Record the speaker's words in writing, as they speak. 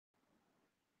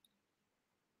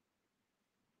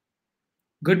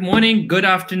Good morning, good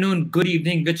afternoon, good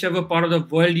evening, whichever part of the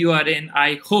world you are in.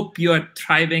 I hope you are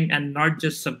thriving and not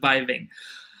just surviving.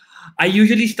 I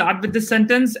usually start with this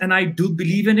sentence, and I do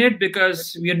believe in it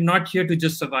because we are not here to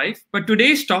just survive. But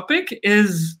today's topic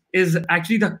is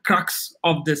actually the crux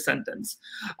of this sentence.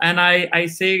 And I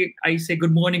say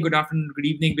good morning, good afternoon, good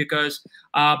evening because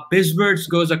buzzwords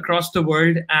goes across the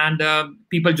world, and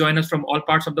people join us from all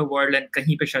parts of the world. And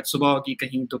कहीं पे शायद सुबह होगी,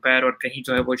 कहीं दोपहर और कहीं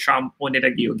जो है वो शाम होने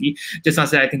लगी होगी. जैसा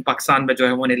से I think पाकिस्तान में जो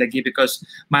है होने लगी because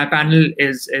my panel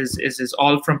is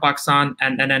all from Pakistan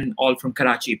and all from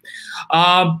Karachi.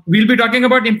 We'll be talking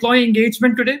about employee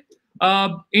engagement today.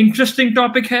 Interesting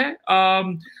topic है.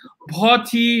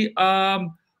 बहुत ही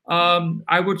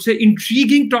I would say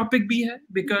intriguing topic भी है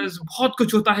because बहुत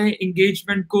कुछ होता है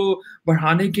engagement को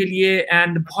बढ़ाने के लिए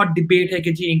and बहुत debate है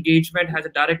कि जी engagement has a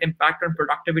direct impact on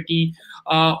productivity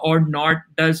or not.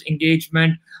 Does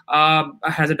engagement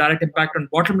has a direct impact on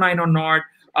bottom line or not?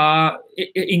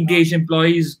 Engaged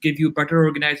employees give you better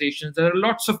organizations. There are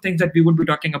lots of things that we would be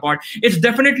talking about. It's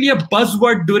definitely a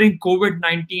buzzword during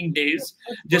COVID-19 days,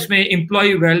 जिसमें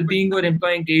employee well-being और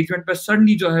employee engagement पर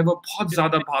suddenly जो है वो बहुत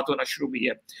ज़्यादा बात होना शुरू हुई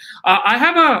है. I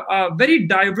have a very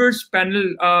diverse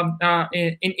panel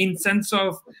in sense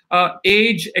of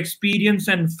age, experience,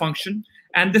 and function,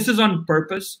 and this is on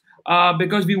purpose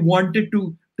because we wanted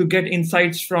to get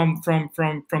insights from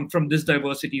this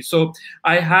diversity. So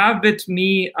I have with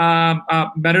me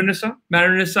Mehr-Un-Nisa.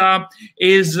 Mehr-Un-Nisa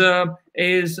is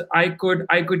I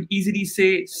could easily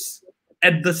say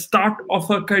at the start of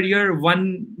her career,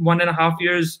 one and a half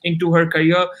years into her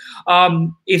career,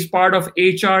 is part of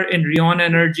HR in Reon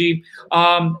Energy,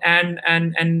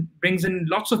 and brings in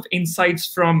lots of insights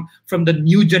from the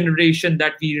new generation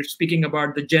that we are speaking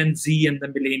about, the Gen Z and the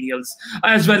millennials,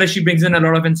 as well as she brings in a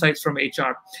lot of insights from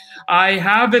HR. I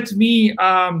have with me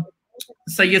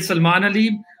Syed Salman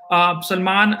Ali.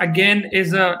 Salman again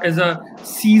is a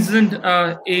seasoned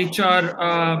HR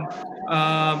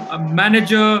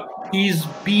manager. He's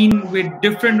been with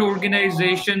different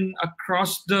organizations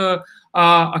across the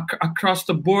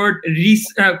board.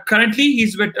 Currently,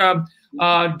 he's with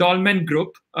Dolmen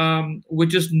Group,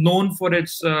 which is known for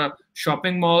its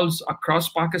shopping malls across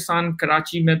Pakistan.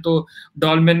 Karachi में तो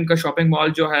Dolmen का shopping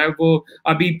mall जो है वो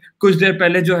अभी कुछ देर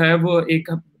पहले जो है वो एक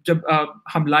जब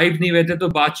हम लाइव नहीं हुए थे तो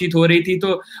बातचीत हो रही थी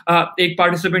तो एक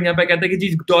पार्टिसिपेंट यहाँ पे कहता है कि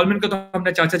जी डॉल्मेन का तो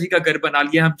हमने चाचा जी का घर बना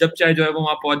लिया, हम जब चाहे जो है वो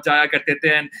वहाँ पहुंच जाया करते थे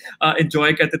एंड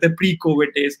एंजॉय करते थे pre Covid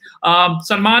days.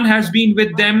 Salman has been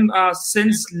with them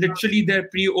since literally their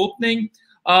pre-opening,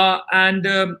 and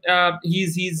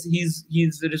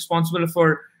he's responsible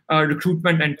for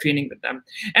recruitment and training with them.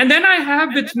 And then I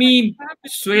have with me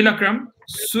Sohail Akram.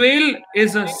 Sohail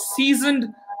is a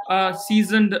seasoned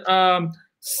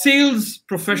sales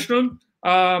professional.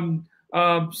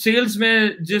 Sales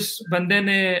में जिस बंदे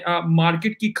ने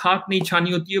market की खाक नहीं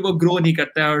छानी होती है वो ग्रो नहीं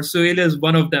करता है, और Sohail is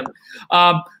one of them.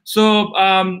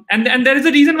 And there is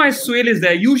a reason why Sohail is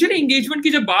there. Usually engagement की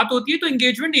जब बात होती है तो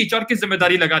engagement HR की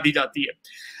जिम्मेदारी लगा दी जाती है,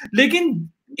 लेकिन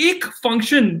एक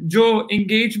फंक्शन जो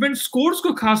एंगेजमेंट स्कोर्स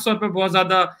को खास तौर पर बहुत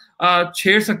ज्यादा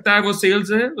छेड़ सकता है वो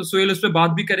सेल्स है. सोहेल उस पर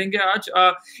बात भी करेंगे आज.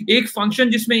 एक फंक्शन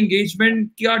जिसमें एंगेजमेंट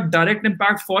का डायरेक्ट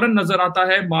इम्पैक्ट फौरन नजर आता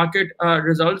है मार्केट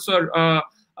रिजल्ट्स और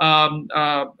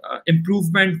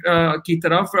improvement की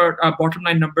तरफ और bottom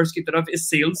line numbers की तरफ is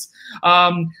sales.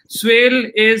 Sohail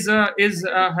is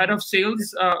head of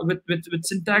sales with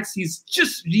Santex. He's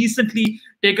just recently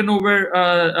taken over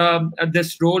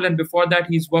this role, and before that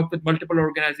he's worked with multiple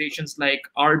organizations like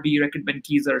RB, Recruitment,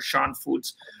 Shan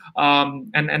Foods,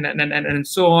 and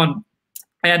so on.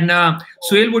 And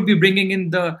Sohail would be bringing in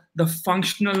the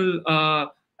functional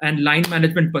and line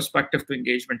management perspective to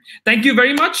engagement. Thank you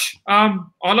very much,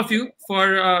 all of you,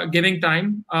 for giving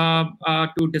time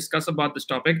to discuss about this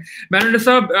topic.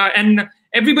 Mehr-Un-Nisa, and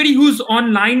everybody who's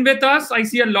online with us, I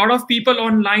see a lot of people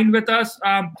online with us.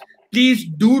 Please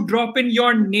do drop in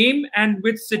your name and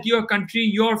which city or country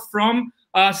you're from.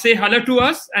 Say hello to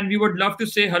us, and we would love to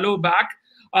say hello back.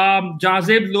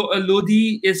 Jazeb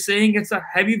Lodi is saying it's a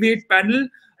heavyweight panel.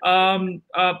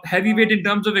 Heavyweight in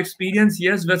terms of experience,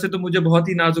 yes. वैसे तो मुझे बहुत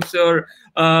ही नाजुक से और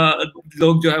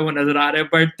लोग जो है वो नजर आ रहे हैं,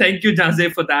 but thank you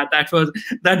Jazeb for that. That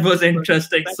was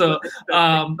interesting. So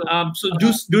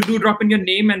do drop in your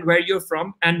name and where you're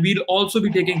from, and we'll also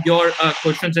be taking your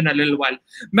questions in a little while.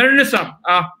 Mehr-Un-Nisa,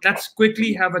 let's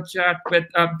quickly have a chat with.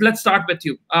 Let's start with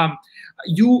you.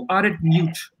 You are at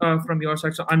mute from your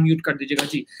side, so unmute kar dijiyega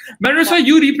ji. Mehr-Un-Nisa,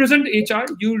 you represent HR.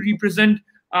 You represent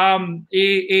a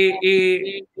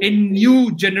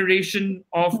new generation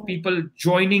of people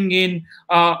joining in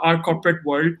our corporate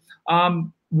world.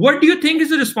 what do you think is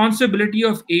the responsibility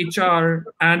of HR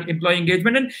and employee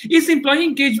engagement? And is employee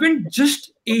engagement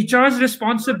just HR's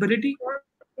responsibility?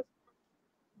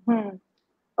 Hmm.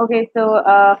 Okay, so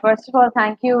first of all,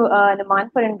 thank you, Noman,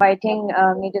 for inviting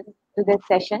me to this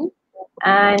session.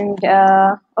 And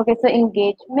okay, so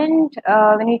engagement,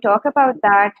 when we talk about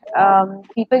that,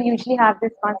 people usually have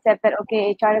this concept that,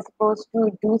 okay, HR is supposed to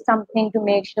do something to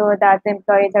make sure that the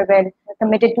employees are well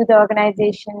committed to the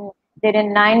organization, they're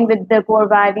in line with the core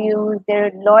values,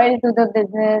 they're loyal to the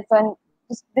business, and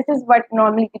this is what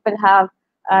normally people have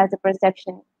as a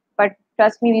perception. But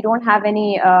trust me, we don't have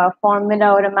any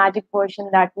formula or a magic portion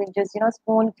that will just,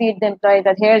 spoon feed the employee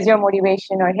that here's your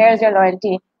motivation or here's your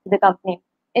loyalty to the company.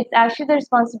 It's actually the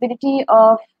responsibility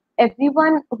of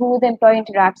everyone who the employee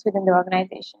interacts with in the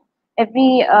organization.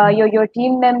 Every your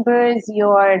team members,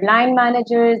 your line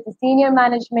managers, the senior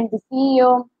management, the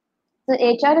CEO. So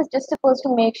HR is just supposed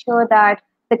to make sure that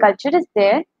the culture is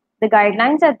there, the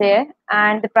guidelines are there,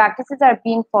 and the practices are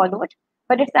being followed.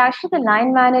 But it's actually the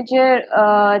line manager,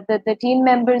 the team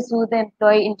members who the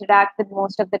employee interact with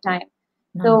most of the time.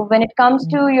 So when it comes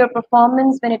to your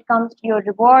performance, when it comes to your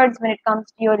rewards, when it comes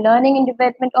to your learning and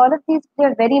development, all of these play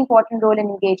a very important role in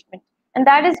engagement. And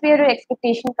that is where your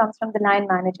expectation comes from the line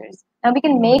managers. Now we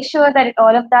can make sure that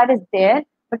all of that is there,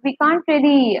 but we can't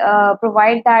really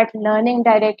provide that learning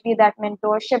directly, that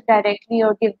mentorship directly,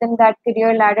 or give them that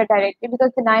career ladder directly,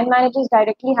 because the line managers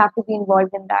directly have to be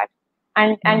involved in that.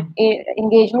 And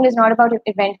engagement is not about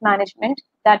event management.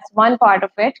 That's one part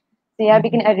of it. So yeah, we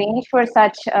can arrange for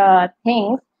such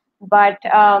things, but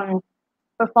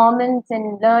performance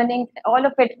and learning, all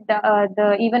of it,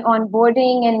 the even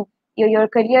onboarding and your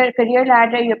career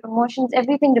ladder, your promotions,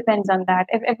 everything depends on that.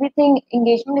 If everything,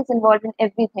 engagement is involved in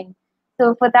everything.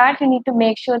 So for that, you need to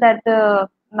make sure that the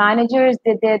managers,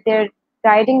 they're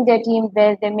guiding their team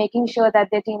well. They're making sure that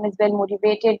their team is well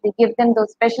motivated. They give them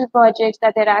those special projects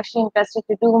that they're actually interested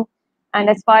to do. And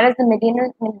as far as the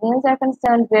millennials are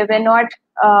concerned, we're not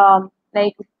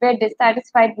like, if we're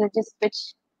dissatisfied, we'll just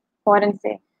switch for and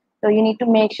say. So you need to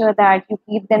make sure that you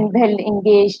keep them well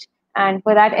engaged, and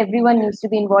for that, everyone needs to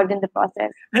be involved in the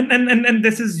process. And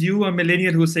this is you, a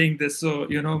millennial, who's saying this. So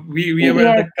we are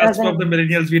at Yes, the cusp of the doesn't.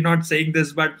 millennials. We're not saying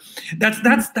this, but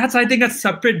that's I think a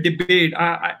separate debate.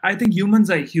 I think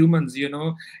humans are humans.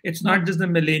 It's not just the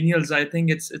millennials. I think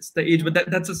it's the age, but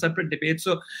that's a separate debate.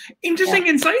 So Yeah. interesting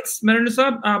insights,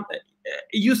 Mehr-Un-Nisa.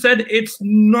 You said it's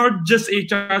not just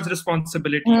HR's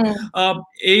responsibility. Hmm.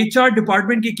 HR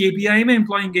department की KPI में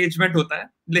employee engagement होता है,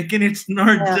 लेकिन it's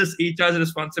not Yeah. just HR's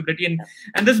responsibility.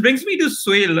 And this brings me to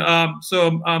Sohail.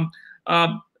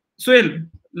 Sohail,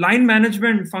 line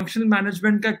management, functional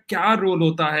management का क्या role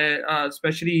होता है,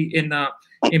 especially in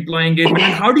employee engagement,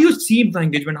 and how do you see employee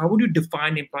engagement? How would you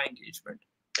define employee engagement?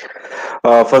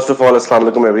 First of all, Assalamu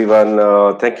alaikum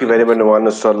everyone. Thank you very much, Noman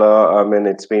Nasrullah. I mean,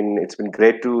 it's been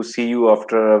great to see you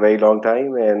after a very long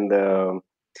time, and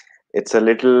it's a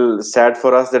little sad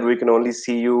for us that we can only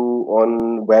see you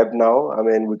on web now. I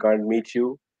mean, we can't meet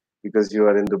you because you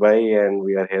are in Dubai and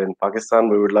we are here in Pakistan.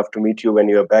 We would love to meet you when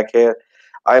you are back here.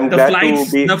 I'm The glad to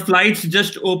flights, be. the flights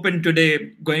just opened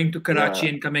today, going to Karachi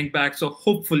Yeah, and coming back. So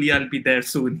hopefully I'll be there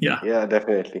soon. Yeah. yeah,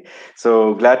 definitely.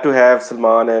 So glad to have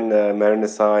Salman and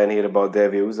Mehr-Un-Nisa and hear about their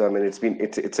views. I mean,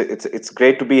 it's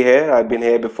great to be here. I've been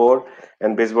here before,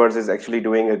 and BizWords is actually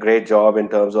doing a great job in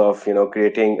terms of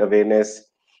creating awareness,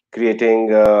 creating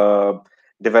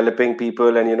developing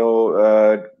people,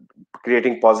 and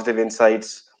creating positive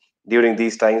insights during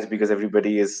these times because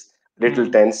everybody is little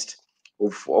tensed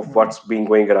of what's been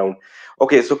going around.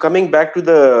 Okay, so coming back to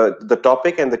the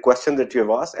topic and the question that you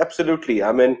have asked, absolutely.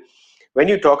 I mean, when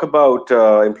you talk about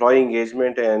employee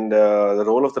engagement and the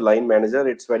role of the line manager,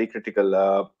 it's very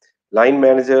critical. Line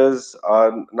managers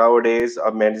are nowadays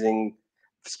are managing,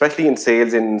 especially in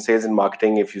sales and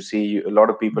marketing. If you see, a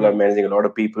lot of people are managing a lot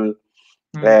of people,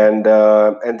 and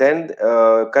then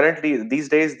currently these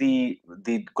days the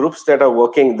groups that are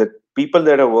working, the people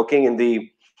that are working in the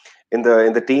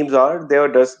teams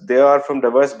they are from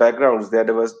diverse backgrounds. They are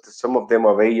diverse. Some of them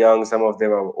are very young, some of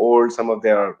them are old, some of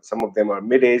them are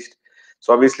mid-aged.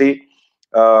 So obviously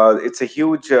it's a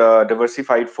huge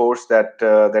diversified force that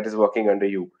is working under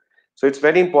you. So it's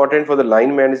very important for the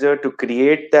line manager to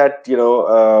create that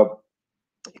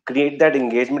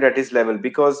engagement at his level,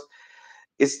 because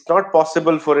it's not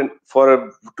possible for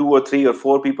two or three or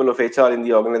four people of HR in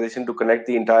the organization to connect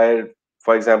the entire.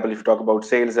 For example, if you talk about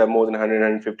sales, there are more than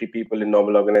 150 people in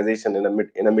normal organization, in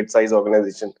a mid-size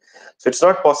organization. So it's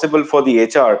not possible for the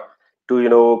HR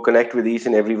to connect with each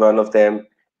and every one of them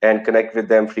and connect with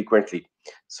them frequently.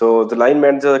 So the line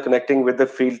managers are connecting with the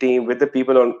field team, with the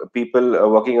people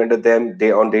working under them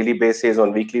on daily basis,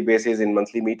 on weekly basis, in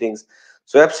monthly meetings.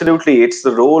 So absolutely, it's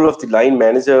the role of the line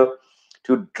manager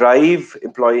to drive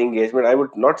employee engagement. I would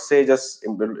not say just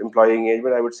employee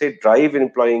engagement. I would say drive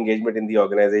employee engagement in the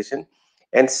organization,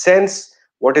 and sense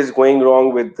what is going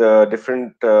wrong with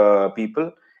different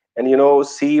people, and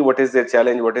see what is their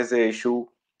challenge, what is their issue,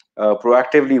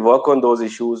 proactively work on those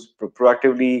issues,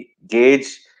 proactively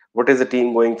gauge what is the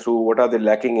team going through, what are they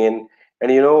lacking in, and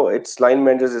it's line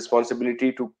manager's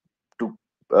responsibility to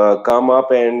come up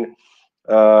and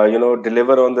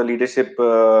deliver on the leadership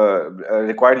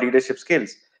required leadership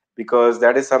skills, because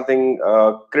that is something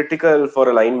critical for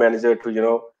a line manager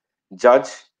to judge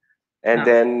and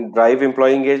then drive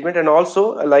employee engagement. And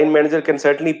also a line manager can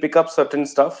certainly pick up certain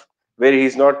stuff where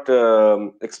he's not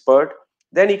expert.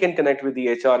 Then he can connect with the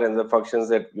HR and the functions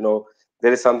that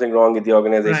there is something wrong with the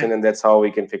organization, Right. and that's how we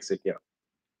can fix it. Yeah.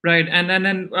 Right. And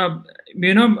then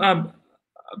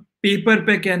paper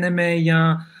पे कहने में या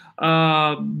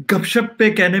गपशप पे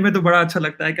कहने में तो बड़ा अच्छा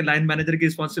लगता है कि line manager की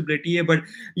responsibility है, but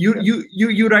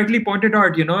you rightly pointed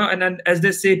out, and as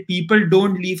they say, people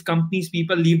don't leave companies,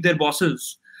 people leave their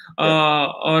bosses.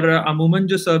 और अमूमन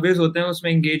जो सर्वेज होते हैं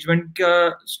उसमें एंगेजमेंट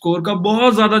का स्कोर का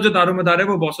बहुत ज्यादा जो दारोमदार है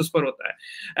वो बॉसेस पर होता है,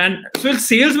 एंड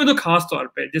सेल्स में तो खास तौर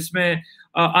पे, जिसमें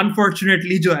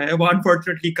अनफॉर्चुनेटली जो है वो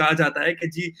अनफॉर्चुनेटली कहा जाता है कि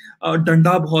जी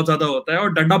डंडा बहुत ज्यादा होता है,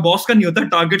 और डंडा बॉस का नहीं होता,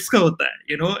 टारगेट्स का होता है,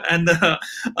 एंड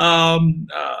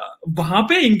वहां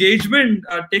पे engagement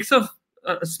takes a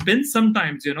spin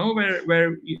sometimes,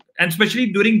 where and especially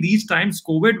during these times,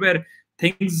 COVID, where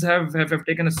things have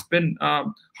taken a spin.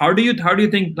 How do you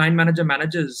think line manager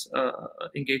manages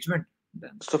engagement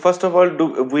then? So first of all,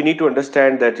 we need to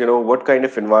understand that what kind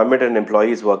of environment an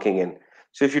employee is working in.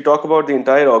 So if you talk about the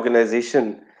entire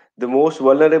organization, the most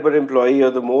vulnerable employee,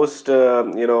 or the most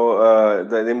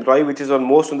the employee which is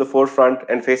most on the forefront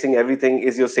and facing everything,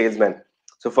 is your salesman.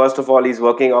 So first of all, he's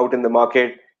working out in the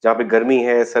market, जहाँ पे गर्मी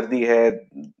है, सर्दी है,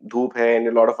 धूप है, and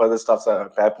a lot of other stuff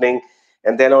are happening.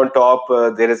 And then on top,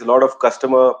 there is a lot of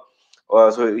customer.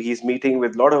 So he's meeting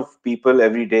with a lot of people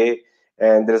every day,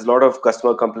 and there's a lot of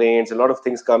customer complaints, a lot of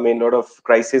things come in, a lot of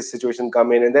crisis situation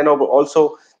come in, and then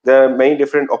also there are many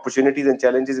different opportunities and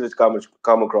challenges which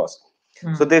come across.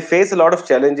 So they face a lot of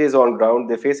challenges on ground,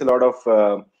 they face a lot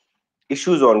of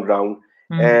issues on ground,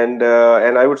 and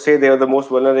I would say they are the most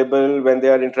vulnerable when they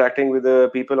are interacting with the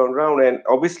people on ground. And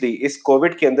obviously इस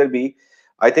Covid के अंदर भी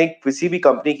I think किसी भी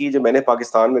company की, जो मैंने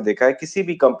पाकिस्तान में देखा है, किसी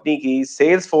भी कंपनी की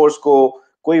सेल्स फोर्स को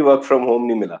कोई वर्क फ्रॉम होम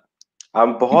नहीं मिला.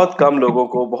 हम बहुत कम लोगों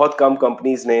को, बहुत कम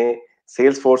कंपनीज ने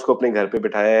सेल्स फोर्स को अपने घर पे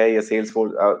बिठाया है, या सेल्स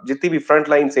फोर्स जितनी भी फ्रंट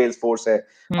लाइन सेल्स फोर्स है,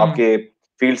 आपके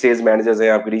फील्ड सेल्स मैनेजर्स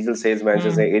हैं, आपके रीजनल सेल्स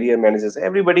मैनेजर्स हैं, एरिया मैनेजर्स हैं,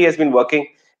 everybody has been working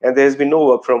and there has been no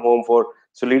work from home for.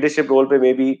 So leadership role पे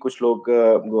मे बी कुछ लोग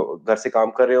घर से काम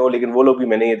कर रहे हो, लेकिन वो लोग भी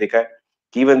मैंने ये देखा है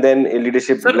कि इवन देन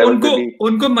लीडरशिप लेवल पे भी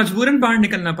उनको मजबूरन बाहर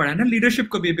निकलना पड़ा है ना, लीडरशिप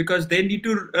को भी, because they need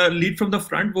to lead from the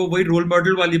front. वो वही रोल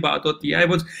मॉडल वाली बात होती है. I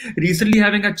was recently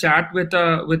having a chat with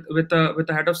the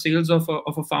head of sales of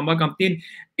a pharma company.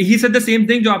 He said the same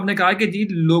thing जो आपने कहा कि जी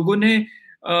लोगों ने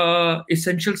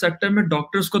एसेंशियल सेक्टर में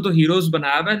डॉक्टर्स को तो हीरोज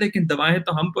बनाया हुआ है, लेकिन दवाएं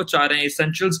तो हम पहुंचा रहे हैं.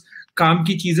 एसेंशियल्स काम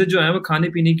की चीजें जो है वो खाने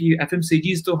पीने की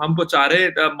FMCGs तो हम पहुंचा रहे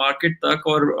हैं मार्केट तक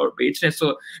और बेच रहे हैं.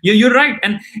 सो you're right,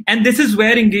 and this is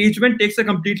where engagement takes a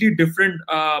completely different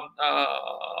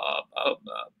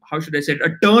how should I say it, a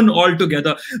turn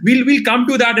altogether. We'll come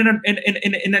to that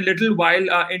in a little while.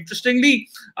 Interestingly,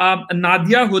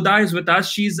 Nadia Huda is with us.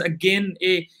 She's again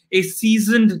a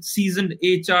seasoned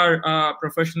HR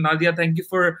professional. Nadia, thank you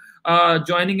for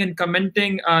joining and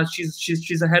commenting.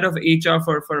 She's the head of HR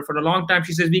for a long time.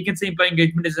 She says we can say employee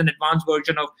engagement is an advanced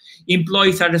version of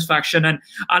employee satisfaction,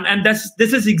 and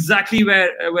this is exactly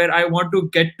where I want to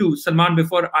get to, Salman,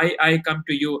 before I come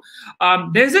to you.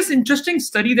 There's this interesting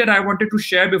study that I wanted to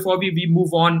share before we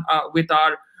move on with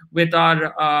our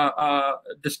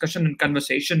discussion and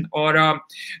conversation. और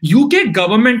UK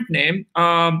government ने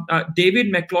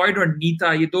David MacLeod और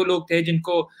नीता, ये दो लोग थे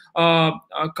जिनको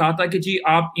कहा था कि जी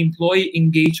आप एम्प्लॉय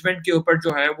एंगेजमेंट के ऊपर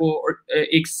जो है वो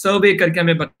एक सर्वे करके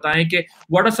हमें बताएं कि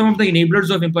what are some of the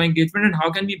enablers of employee engagement and how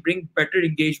can we bring better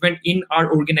engagement in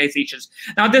our organizations.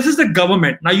 Now this is the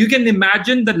government. Now you can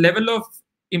imagine the level of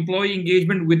employee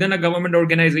engagement within a government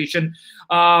organization.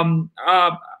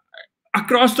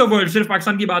 across the world, सिर्फ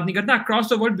पाकिस्तान की बात नहीं करता, across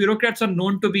the world, bureaucrats are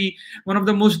known to be one of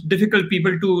the most difficult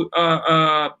people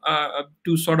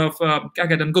to sort of क्या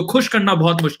कहते हैं, उनको खुश करना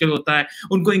बहुत मुश्किल होता है,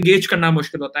 उनको engage करना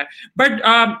मुश्किल होता है. But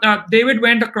David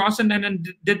went across and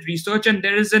did research, and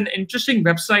there is an interesting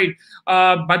website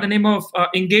by the name of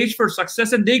Engage for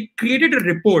Success, and they created a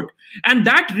report, and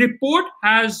that report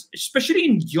has, especially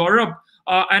in Europe,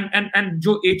 and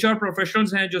जो HR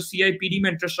professionals हैं, जो CIPD में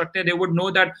interest रखते हैं, they would know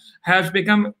that has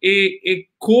become a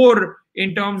core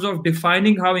in terms of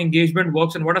defining how engagement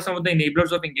works and what are some of the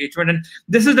enablers of engagement. And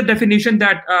this is the definition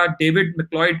that David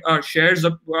McLeod shares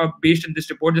based in this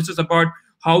report. This is about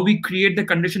how we create the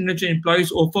condition in which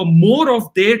employees offer more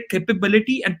of their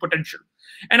capability and potential.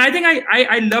 And I think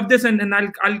I love this, and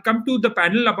I'll come to the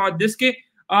panel about this.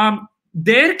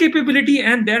 Their capability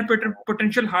and their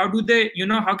potential, how do they,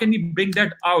 how can we bring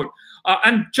that out?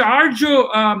 And charge,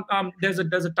 there's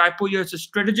a typo here, it's a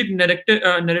strategic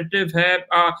narrative hai,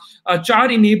 char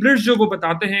enablers jo wo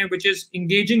batate hain, which is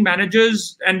engaging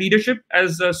managers and leadership,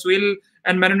 as Sohail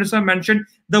and Mehr-Un-Nisa mentioned,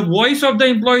 the voice of the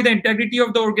employee, the integrity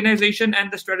of the organization, and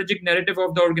the strategic narrative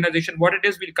of the organization. What it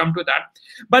is, we'll come to that.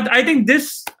 But I think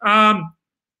this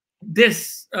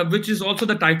which is also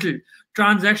the title,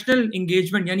 transactional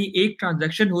engagement, यानी एक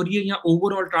transaction हो रही है या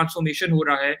overall transformation हो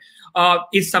रहा है,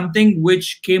 is something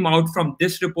which came out from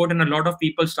this report, and a lot of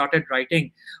people started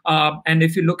writing. And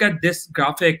if you look at this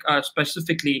graphic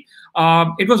specifically,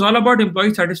 it was all about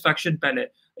employee satisfaction. पहले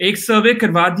एक सर्वे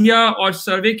करवा दिया, और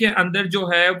सर्वे के अंदर जो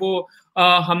है वो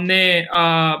हमने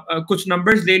कुछ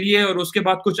नंबर्स ले लिए, और उसके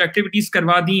बाद कुछ एक्टिविटीज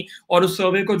करवा दी, और उस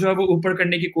सर्वे को जो है वो ऊपर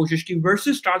करने की कोशिश की.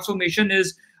 Versus transformation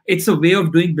is, it's a way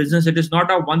of doing business. It is not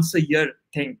a once a year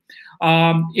thing.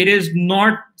 It is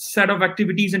not set of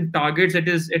activities and targets. It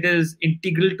is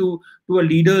integral to a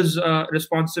leader's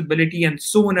responsibility, and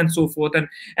so on and so forth.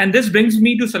 And this brings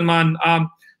me to Salman.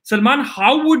 Salman,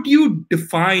 how would you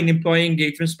define employee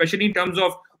engagement, especially in terms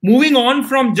of moving on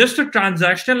from just a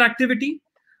transactional activity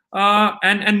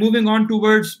and moving on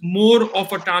towards more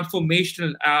of a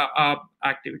transformational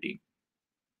activity?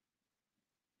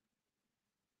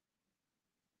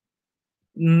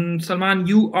 Salman,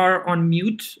 you are on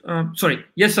mute. Sorry.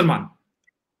 Yes, Salman.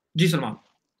 Ji, Salman.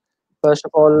 First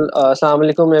of all,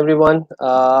 Assalamu alaikum, everyone.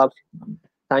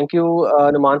 Thank you,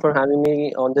 Noman, for having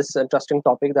me on this interesting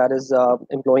topic, that is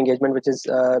employee engagement, which is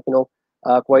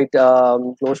quite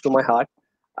close to my heart.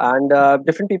 And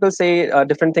different people say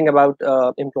different thing about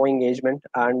employee engagement,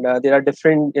 and there are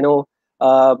different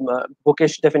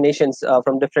bookish definitions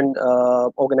from different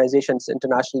organizations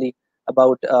internationally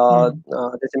about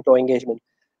this employee engagement.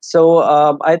 So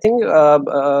I think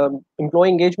employee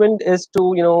engagement is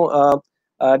to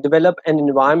develop an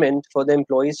environment for the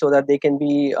employees so that they can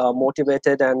be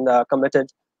motivated and committed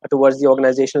towards the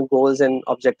organizational goals and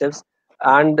objectives,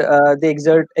 and they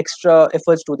exert extra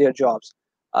efforts to their jobs.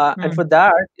 And for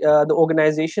that, the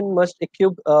organization must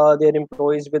equip their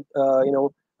employees with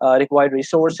required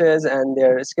resources and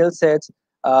their skill sets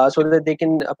so that they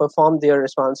can perform their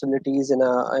responsibilities in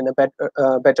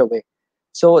a better way.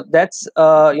 So that's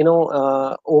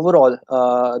overall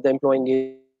the employee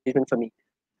engagement for me.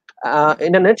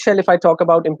 In a nutshell, if I talk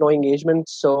about employee engagement,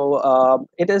 so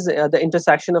it is the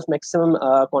intersection of maximum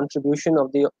contribution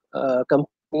of the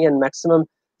company and maximum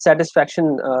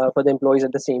satisfaction for the employees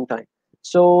at the same time.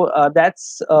 So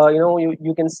that's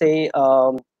you can say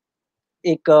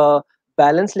एक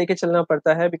balance लेके चलना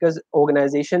पड़ता है, because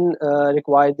organization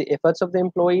require the efforts of the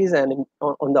employees, and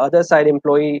on the other side,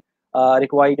 employee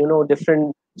require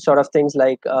different sort of things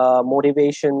like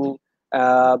motivation,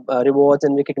 rewards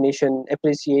and recognition,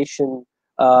 appreciation,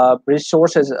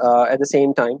 resources at the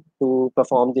same time to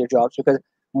perform their jobs. Because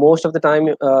most of the time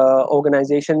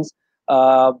organizations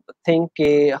think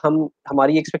कि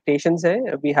हमारी expectations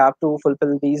है, we have to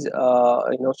fulfill these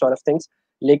sort of things,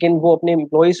 लेकिन वो अपने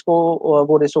employees को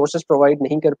वो resources provide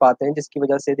नहीं कर पाते हैं, जिसकी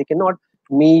वजह से they cannot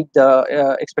meet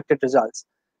the expected results.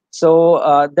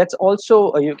 So that's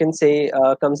also you can say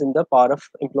comes in the part of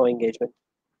employee engagement.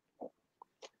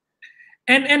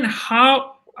 And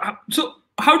how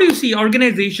do you see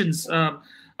organizations?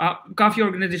 काफी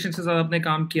organizations के साथ आपने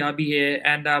काम किया भी है,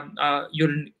 and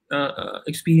you're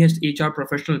experienced HR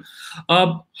professional.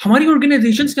 हमारी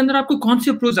organizations के अंदर आपको कौन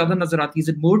सी approach ज़्यादा नजर आती है? Is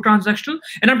it more transactional?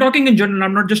 And I'm talking in general.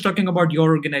 I'm not just talking about your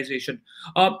organization.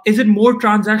 Is it more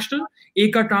transactional?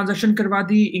 एक का transaction करवा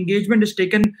दी, engagement is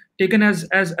taken as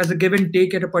a give and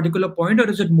take at a particular point, or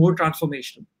is it more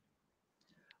transformational?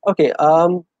 Okay.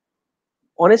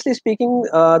 Honestly speaking,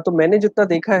 तो मैंने जितना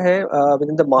देखा है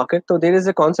within the market, so there is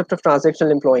a concept of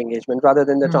transactional employee engagement rather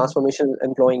than the transformational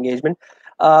employee engagement.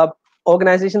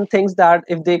 organization thinks that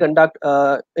if they conduct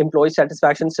employee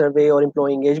satisfaction survey or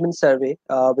employee engagement survey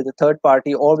with a third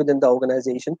party or within the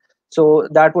organization, so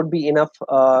that would be enough,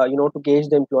 to gauge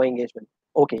the employee engagement.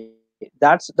 Okay,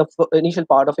 that's the initial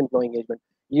part of employee engagement.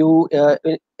 You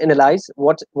analyze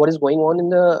what is going on in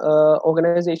the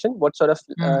organization, what sort of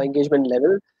Mm, engagement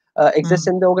level exists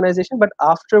mm, in the organization, but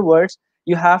afterwards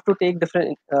you have to take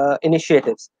different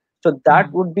initiatives. So that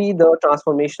mm, would be the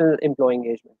transformational employee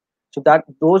engagement. So that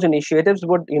those initiatives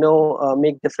would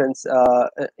make difference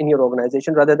in your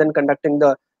organization rather than conducting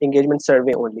the engagement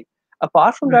survey only.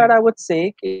 Apart from that, right. I would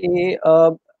say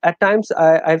at times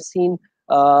I've seen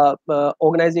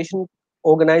organization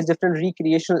organize different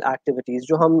recreational activities,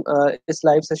 जो हम इस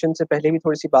live session से पहले भी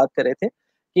थोड़ी सी बात कर रहे थे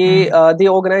कि Mm, they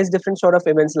organize different sort of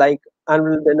events like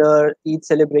annual dinner, Eid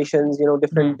celebrations,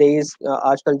 different mm, days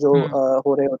आजकल जो mm,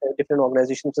 हो रहे होते हैं, different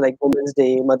organizations like Women's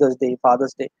Day, Mother's Day,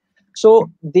 Father's Day. So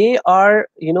they are,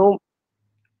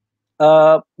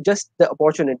 just the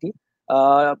opportunity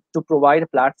to provide a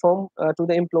platform to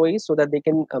the employees so that they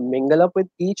can mingle up with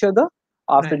each other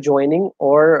after right. joining,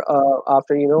 or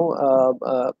after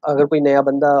अगर कोई नया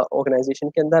बंदा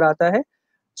organization के अंदर आता है,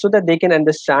 so that they can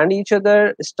understand each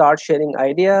other, start sharing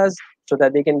ideas, so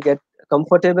that they can get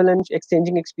comfortable in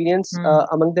exchanging experience Mm,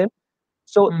 among them.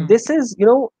 So mm, this is,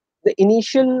 the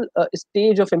initial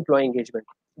stage of employee engagement.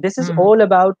 This is mm, all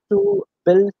about to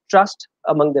build trust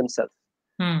among themselves.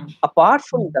 mm, Apart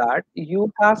from that,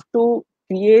 you have to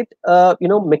create a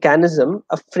mechanism,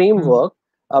 a mm, framework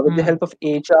with the mm, help of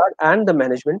HR and the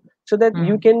management, so that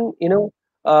you mm, can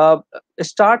uh,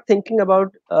 start thinking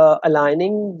about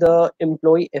aligning the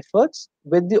employee efforts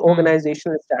with the mm,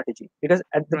 organizational strategy, because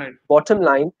at the right. bottom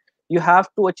line you have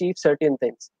to achieve certain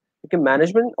things. Okay,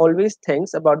 management always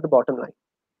thinks about the bottom line,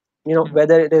 Mm,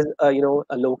 whether it is a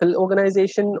local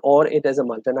organization or it is a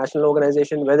multinational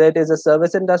organization, whether it is a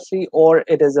service industry or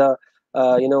it is a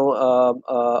yeah.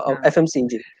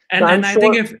 FMCG. So I'm And I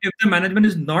think sure if the management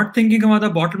is not thinking about the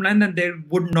bottom line, then they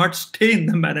would not stay in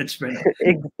the management.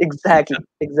 exactly,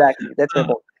 that's my Uh,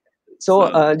 point. So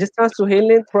so जिस तरह सुहेल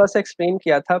ने थोड़ा सा explain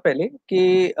किया था पहले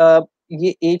कि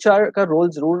ये HR का रोल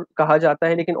जरूर कहा जाता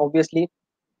है, लेकिन obviously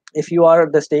if you are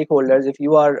the stakeholders, if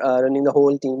you are running the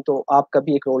whole team, तो आपका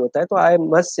भी एक रोल होता है. तो I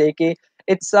must say कि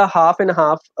it's a half and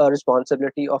half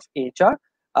responsibility of HR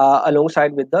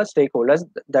alongside with the stakeholders,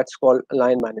 that's called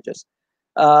line managers.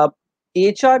 uh,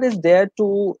 HR is there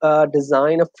to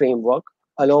design a framework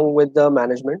along with the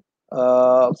management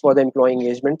for the employee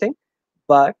engagement thing,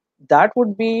 but that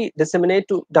would be disseminated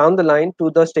to down the line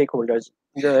to the stakeholders,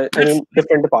 let's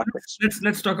different departments.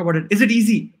 let's talk about it. Is it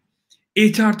easy?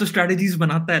 HR तो strategies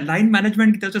बनाता है, line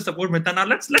management की तरफ से support मिलता है. Now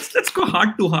let's go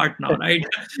heart to heart now, right?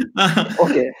 Okay,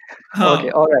 okay,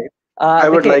 हाँ. all right. I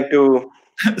would देखिए, like to.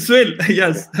 Swell,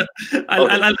 yes.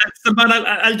 Okay. Salman,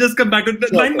 I'll just come back to sure,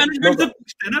 line sure, no management से problem.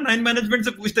 पूछते हैं ना, line management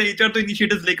से पूछते हैं, HR तो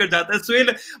initiatives लेकर जाता है.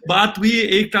 Swell, बात हुई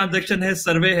एक transaction है,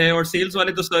 survey है, और sales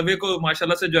वाले तो survey को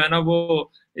माशाल्लाह से जो है ना वो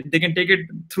they can take it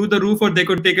through the roof or they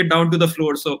could take it down to the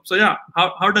floor. So yeah,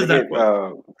 how does देखिए, that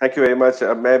work? Thank you very much.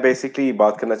 मैं बेसिकली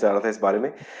बात करना चाह रहा था इस बारे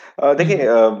में. देखिए,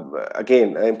 Hmm.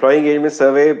 अगेन एम्प्लॉय एंगेजमेंट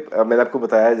सर्वे, मैंने आपको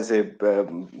बताया जैसे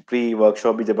प्री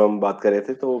वर्कशॉप भी जब हम बात कर रहे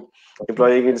थे, तो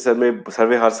एम्प्लॉय एंगेजमेंट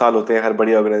सर्वे हर साल होते हैं, हर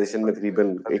बड़ी ऑर्गेनाइजेशन में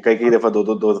तकरीबन कई कई दफा दो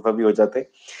दफा भी हो जाते हैं.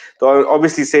 तो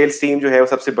ऑब्वियसली सेल्स टीम जो है वो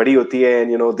सबसे बड़ी होती है,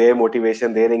 and there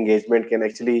motivation, there engagement can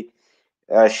actually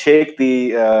shake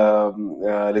the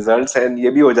results. And ये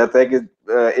भी हो जाता है कि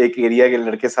एक एरिया के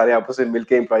लड़के सारे आपस में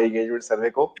मिलके एम्प्लॉय एंगेजमेंट सर्वे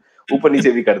को ऊपर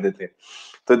नीचे भी कर देते हैं.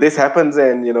 तो this happens,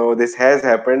 and this has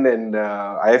happened, and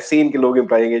I have seen कि लोग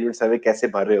एम्प्लॉय एंगेजमेंट सर्वे कैसे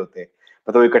भर रहे होते हैं.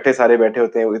 मतलब इकट्ठे सारे बैठे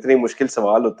होते हैं, इतने मुश्किल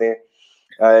सवाल होते हैं,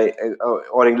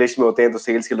 और इंग्लिश में होते हैं, तो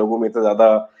सेल्स के लोगों में इतना ज्यादा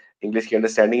इंग्लिश की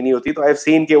अंडरस्टैंडिंग नहीं होती. तो आई हैव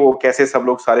सीन कि वो कैसे सब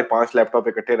लोग सारे 5 लैपटॉप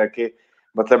इकट्ठे रख के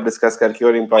मतलब डिस्कस करके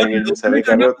और एम्प्लॉय और एंगेजमेंट लोगों ने सर्वे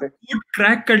जो है कर ना रहे होते हैं. कोड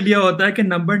क्रैक कर लिया होता है कि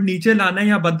नंबर नीचे लाना है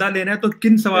या बदला लेना है, तो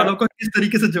किन सवालों का किस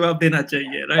तरीके से जवाब देना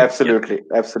चाहिए, right? Absolutely,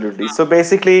 absolutely. So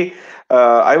basically,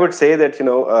 I would say that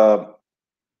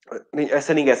नहीं,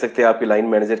 ऐसा नहीं कह सकते आपकी लाइन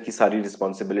मैनेजर की सारी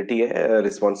रिस्पॉन्सिबिलिटी है.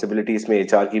 रिस्पॉन्सिबिलिटी इसमें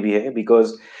एचआर की भी है,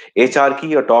 बिकॉज एचआर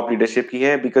की और टॉप लीडरशिप की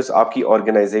है, बिकॉज आपकी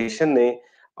ऑर्गेनाइजेशन ने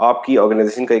आपकी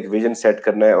ऑर्गेनाइजेशन का एक विजन सेट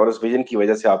करना है, और उस विजन की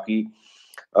वजह से आपकी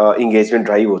इंगेजमेंट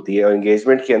ड्राइव होती है. और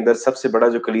इंगेजमेंट के अंदर सबसे बड़ा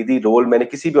जो कलीदी रोल मैंने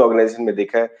किसी भी ऑर्गेनाइजेशन में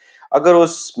देखा है, अगर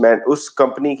उस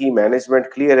कंपनी की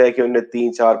मैनेजमेंट क्लियर है कि उन्हें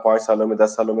 3 4 5 सालों में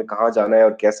 10 सालों में कहाँ जाना है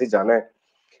और कैसे जाना है,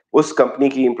 उस कंपनी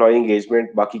की एम्प्लॉय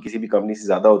एंगेजमेंट बाकी किसी भी कंपनी से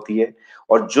ज्यादा होती है.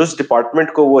 और जिस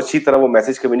डिपार्टमेंट को वो अच्छी तरह वो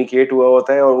मैसेज कम्युनिकेट हुआ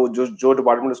होता है, और वो जो जो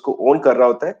डिपार्टमेंट उसको ओन कर रहा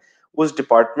होता है, उस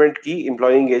डिपार्टमेंट की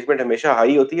एम्प्लॉय एंगेजमेंट हमेशा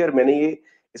हाई होती है. और मैंने ये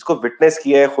इसको विटनेस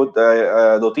किया है खुद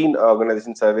 2 3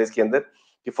 ऑर्गेनाइजेशन सर्वेस के अंदर,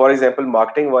 कि फॉर एग्जांपल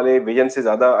मार्केटिंग वाले विजन से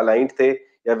ज्यादा अलाइंड थे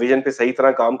या विजन पे सही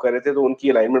तरह काम कर रहे थे, तो उनकी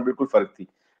अलाइनमेंट बिल्कुल फर्क थी,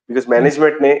 बिकॉज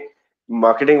मैनेजमेंट ने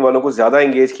मार्केटिंग वालों को ज्यादा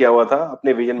एंगेज किया हुआ था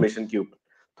अपने विजन मिशन के ऊपर।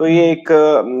 तो ये एक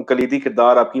कलीदी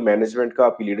किरदार आपकी मैनेजमेंट का,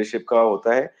 आपकी लीडरशिप का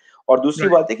होता है। और दूसरी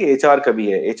बात है कि एचआर का भी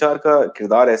है। एचआर का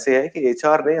किरदार ऐसे है कि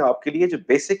एचआर ने आपके लिए जो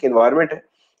बेसिक एनवायरनमेंट है,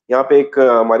 यहाँ पे एक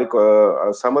हमारे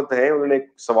समत है, उन्होंने एक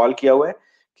सवाल किया हुआ है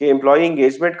कि एम्प्लॉय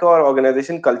एंगेजमेंट का और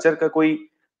ऑर्गेनाइजेशन कल्चर का कोई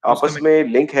आपस में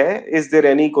लिंक है, is there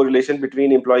any correlation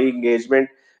between employ engagement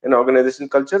and organization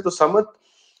culture? तो समत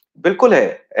बिल्कुल है।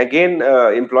 अगेन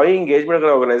एम्प्लॉय एंगेजमेंट, अगर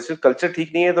ऑर्गेनाइजेशन कल्चर ठीक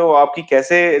नहीं है तो आपकी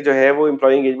कैसे जो है वो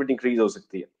एम्प्लॉय एंगेजमेंट इंक्रीज हो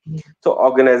सकती है? तो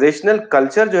ऑर्गेनाइजेशनल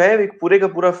कल्चर जो है एक पूरे का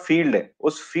पूरा फील्ड है।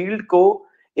 उस फील्ड को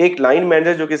एक लाइन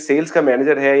मैनेजर जो कि सेल्स का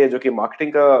मैनेजर है या जो कि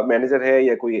मार्केटिंग का मैनेजर है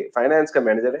या कोई फाइनेंस का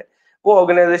मैनेजर है, वो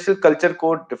ऑर्गेनाइजेशनल कल्चर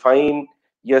को डिफाइन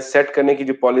या सेट करने की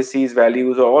जो पॉलिसीज,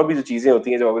 वैल्यूज और भी जो चीजें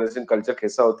होती हैं जो ऑर्गेनाइजेशन कल्चर का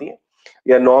हिस्सा होती हैं,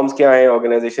 या नॉर्म्स क्या है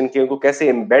ऑर्गेनाइजेशन के, उनको कैसे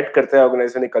एम्बेड करता है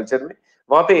ऑर्गेनाइजेशन कल्चर में,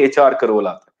 वहां पे एचआर का रोल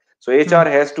आता है। So HR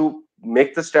has to make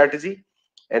the strategy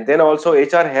and then also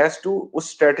HR has to उस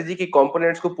strategy की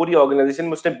components को पूरी organization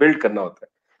में उसने build करना होता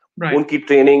है। उनकी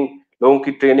training, लोगों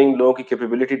की training, लोगों की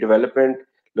capability development,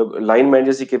 line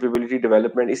managers की capability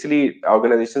development, इसलिए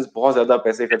organizations बहुत ज्यादा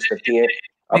पैसे खर्च करती हैं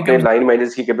अपने line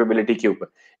managers की capability के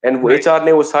ऊपर। And वो HR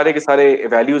ने वो सारे के सारे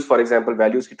values, for example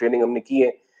values की training हमने की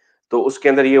है, तो उसके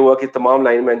अंदर ये हुआ कि तमाम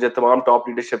लाइन मैनेजर, तमाम टॉप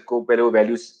लीडरशिप को पहले वो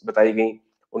वैल्यूज बताई गई,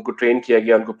 उनको ट्रेन किया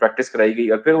गया, उनको प्रैक्टिस कराई गई,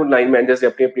 और फिर उन लाइन मैनेजर्स ने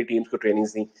अपनी अपनी टीम्स को ट्रेनिंग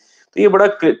दी। तो ये बड़ा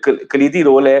कलीदी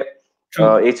रोल है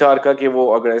एचआर का कि वो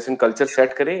ऑर्गेनाइजेशन कल्चर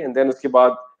सेट करे एंड देन उसके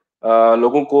बाद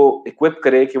लोगों को इक्विप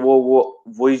करे कि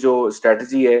वही जो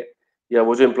स्ट्रेटजी है या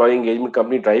वो जो एम्प्लॉय एंगेजमेंट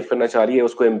कंपनी ड्राइव करना चाह रही है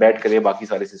उसको एम्बेड करे बाकी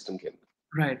सारे सिस्टम के अंदर।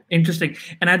 Right, interesting.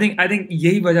 And I think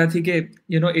यही वजह थी कि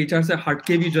एचआर से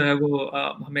हटके भी जो है वो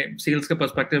हमें सेल्स का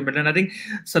पर्सपेक्टिव मिला। आई थिंक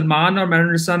सलमान और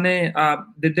मेहरुन-निसा ने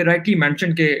दे राइटली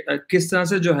मेंशन के किस तरह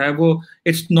से जो है वो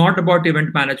it's not about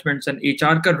event management, and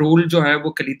HR का रोल जो है वो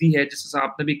कलीदी है, जिस हिसाब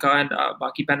आपने भी कहा, एंड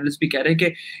बाकी पैनलिस्ट भी कह रहे हैं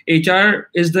कि एचआर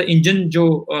इज द इंजन जो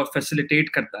फैसिलिटेट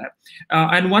करता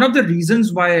है। And one of the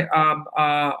reasons why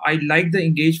I like the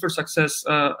engage for success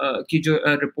की जो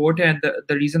रिपोर्ट है, and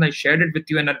the reason I shared it with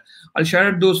you, and I'll share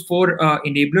those 4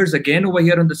 enablers again over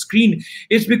here on the screen.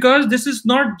 It's because this is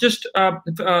not just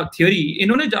theory.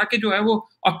 इन्होंने जाके जो है वो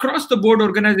across the board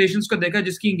organizations को देखा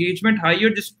जिसकी engagement high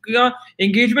और जिसका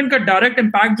engagement का direct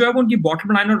impact जो है वो उनकी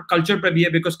bottom line और culture पे भी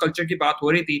है, because culture की बात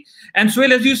हो रही थी. And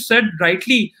Sohail, as you said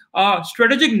rightly,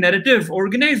 strategic narrative,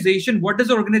 organization, what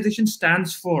does the organization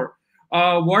stands for?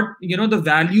 What the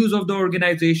values of the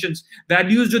organizations,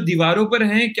 values जो दीवारों पर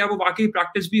हैं, क्या वो वाकई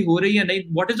प्रैक्टिस भी हो रही है नहीं?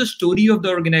 What is the story of the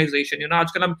organization?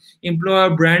 आजकल हम employer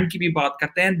brand की भी बात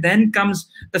करते हैं. Then comes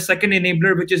the second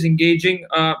enabler, which is engaging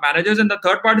managers, and the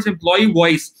third part is employee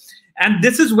voice. And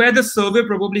this is where the survey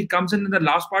probably comes in, and the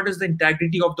last part is the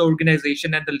integrity of the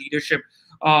organization and the leadership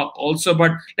also.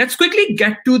 But let's quickly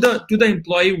get to the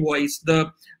employee voice,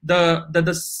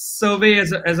 the survey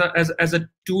as a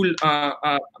tool,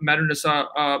 Mehr-Un-Nisa,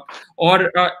 और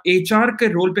HR के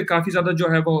role पे काफी ज्यादा जो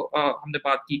है वो हमने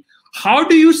बात की. How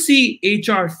do you see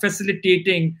HR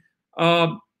facilitating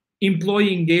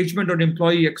employee engagement or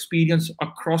employee experience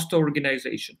across the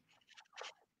organization?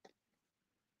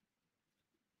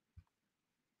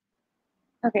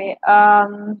 Okay.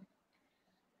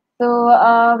 So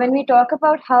when we talk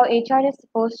about how HR is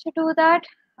supposed to do that,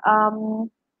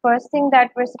 first thing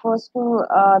that we're supposed to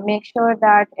make sure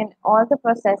that in all the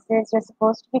processes, we're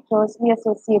supposed to be closely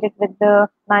associated with the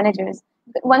managers.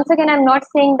 Once again, I'm not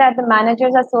saying that the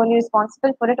managers are solely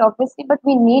responsible for it, obviously, but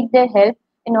we need their help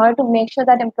in order to make sure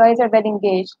that employees are well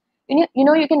engaged. You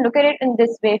can look at it in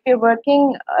this way. If you're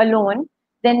working alone,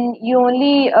 then you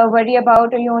only worry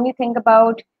about, or you only think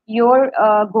about your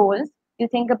goals. You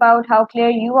think about how clear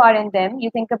you are in them. You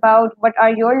think about what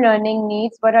are your learning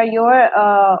needs, what are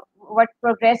your what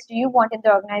progress do you want in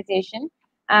the organization,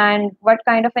 and what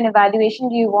kind of an evaluation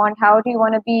do you want? How do you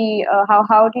want to be?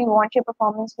 How do you want your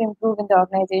performance to improve in the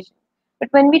organization? But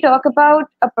when we talk about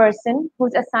a person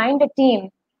who's assigned a team,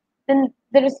 then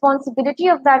the responsibility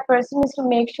of that person is to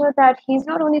make sure that he's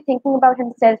not only thinking about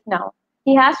himself now.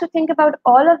 He has to think about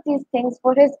all of these things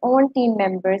for his own team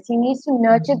members. He needs to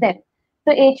nurture them.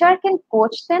 So HR can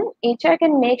coach them. HR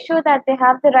can make sure that they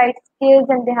have the right skills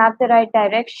and they have the right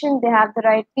direction. They have the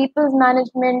right people's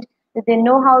management, that they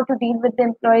know how to deal with the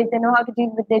employees. They know how to deal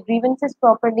with their grievances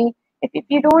properly. If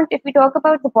we talk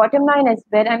about the bottom line as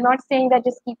well, I'm not saying that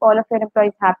just keep all of your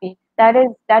employees happy. That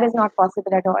is not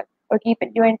possible at all. Or keep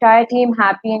your entire team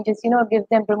happy and just, give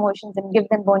them promotions and give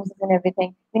them bonuses and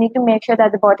everything. We need to make sure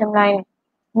that the bottom line,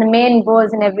 the main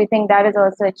goals and everything, that is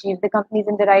also achieved. The company is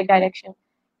in the right direction.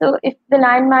 So if the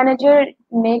line manager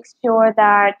makes sure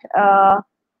that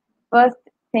first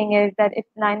thing is that if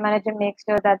line manager makes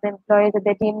sure that the employees or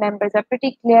their team members are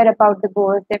pretty clear about the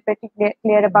goals, they're pretty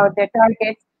clear about their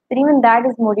targets, then even that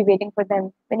is motivating for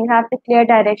them. When you have the clear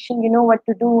direction, you know what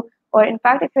to do, or in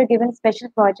fact, if you're given special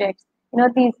projects,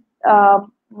 these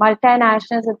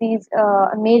multinationals or these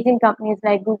amazing companies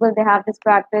like Google, they have this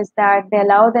practice that they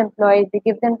allow the employees, they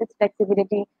give them this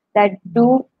flexibility that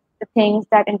do the things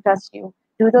that interest you,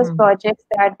 do those projects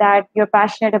that you're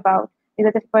passionate about,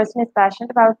 because if a person is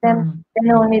passionate about them,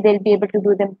 then only they'll be able to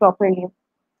do them properly.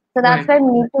 So that's why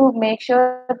we need to make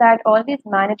sure that all these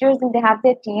managers, and they have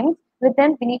their teams with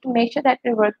them, we need to make sure that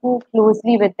we're working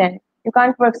closely with them. You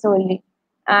can't work solely.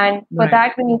 And for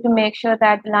that, we need to make sure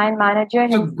that the line manager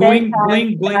So himself going,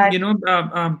 that,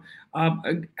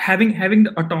 having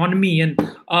the autonomy. And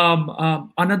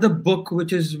another book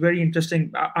which is very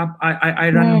interesting.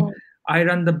 I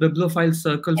run the bibliophile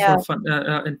circle for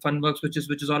in Funverks, which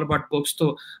is all about books.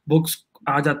 So books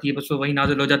आ जाती है, बस वो वही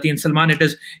नाज़िल हो जाती है. And Salman,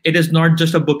 it is not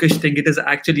just a bookish thing. It is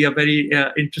actually a very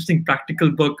interesting practical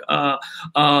book.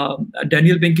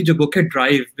 Daniel Pink की जो book है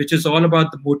Drive, which is all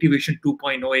about the motivation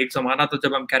 2.0. एक ज़माना तो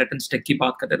जब हम carrot and stick की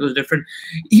बात करते थे, it was different.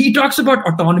 He talks about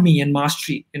autonomy and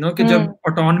mastery. कि जब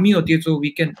autonomy होती है, so we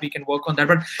can work on that.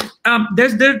 But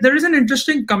there is an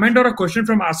interesting comment or a question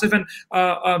from Asif, and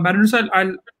Mehr-Un-Nisa,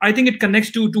 I think it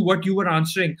connects to what you were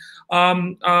answering.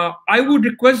 I would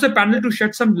request the panel to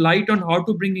shed some light on how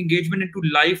to bring engagement into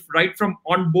life right from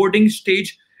onboarding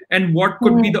stage, and what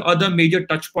could be the other major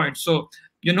touch points. So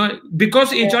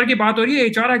because HR की बात हो रही है,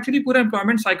 HR actually पूरा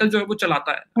employment cycle जो है वो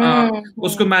चलाता है,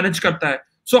 उसको manage करता है.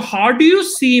 So how do you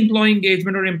see employee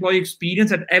engagement or employee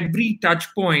experience at every touch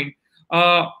point?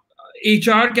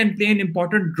 HR can play an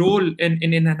important role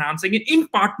in enhancing it in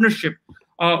partnership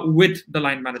with the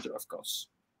line manager, of course.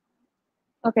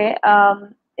 Okay.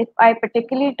 If I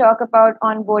particularly talk about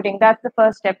onboarding, that's the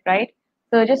first step, right?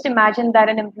 So just imagine that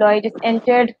an employee just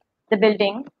entered the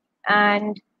building,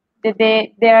 and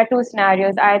there are two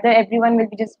scenarios. Either everyone will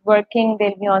be just working,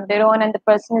 they'll be on their own, and the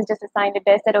person is just assigned a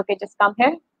desk that, okay, just come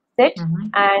here, sit,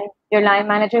 and your line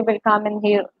manager will come and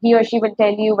he or she will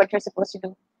tell you what you're supposed to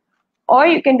do. Or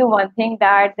you can do one thing,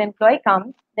 that the employee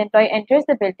comes, the employee enters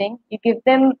the building, you give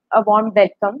them a warm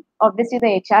welcome. Obviously,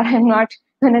 the HR, I'm not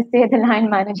going to say the line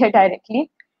manager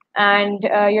directly. And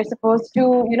you're supposed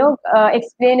to,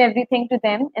 explain everything to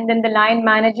them. And then the line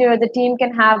manager or the team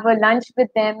can have a lunch with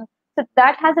them. So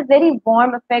that has a very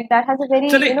warm effect. That has a very,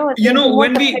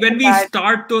 when we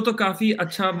start, to kafi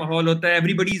acha mahol hota hai.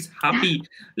 Everybody's happy.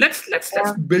 Let's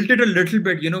build it a little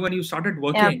bit. When you started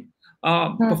working.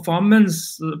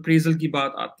 Performance appraisal ki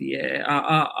baat aati hai,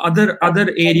 other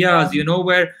areas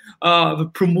where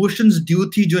promotions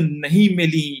due thi jo nahi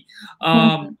mili,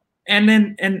 and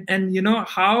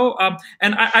how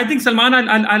and I think Salman,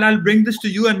 I'll bring this to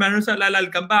you, and Mehr-Un-Nisa, I'll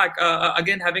come back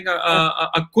again having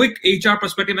a quick HR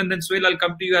perspective, and then Sohail, I'll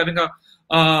come to you having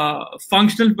a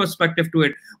functional perspective to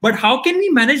it. But how can we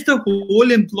manage the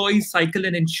whole employee cycle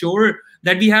and ensure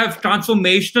that we have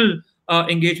transformational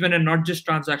engagement and not just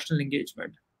transactional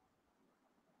engagement?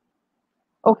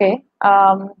 Okay.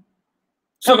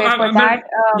 So okay, for that,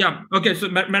 okay. So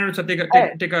Mehr-Un-Nisa,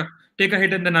 take a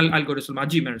hit, and then I'll go to Salman.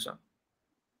 Ji, Mehr-Un-Nisa.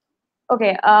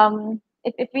 Okay.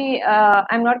 If we,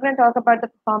 I'm not going to talk about the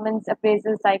performance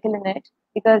appraisal cycle in it,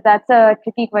 because that's a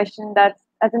tricky question. That's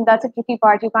a tricky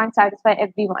part. You can't satisfy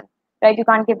everyone, right? You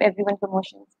can't give everyone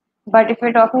promotions. But if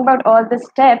we're talking about all the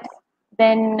steps,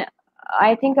 then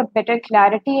I think a better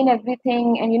clarity in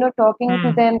everything, and talking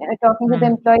to them, talking to the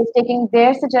employees, taking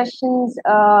their suggestions,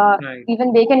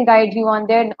 even they can guide you on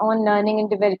their own learning and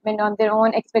development, on their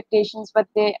own expectations, what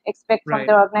they expect from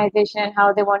the organization, and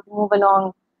how they want to move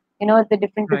along, the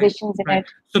different positions in it.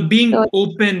 So being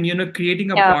open,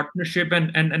 creating a partnership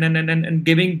and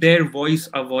giving their voice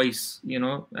a voice,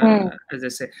 as I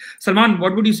say. Salman,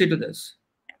 what would you say to this?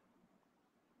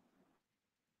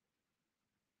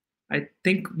 I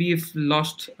think we've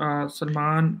lost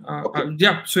Salman.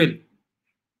 Yeah, Sohail.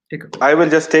 I will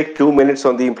just take 2 minutes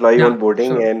on the employee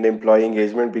onboarding and employee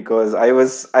engagement, because I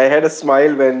had a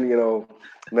smile when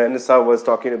Mehr-Un-Nisa was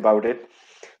talking about it.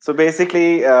 So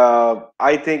basically,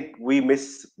 I think we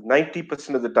miss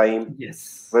 90% of the time.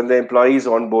 Yes. When the employee is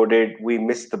onboarded, we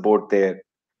miss the boat there.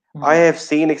 I have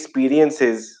seen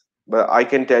experiences, but I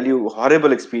can tell you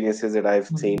horrible experiences that I've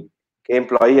seen.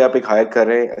 Employee आप एक higher कर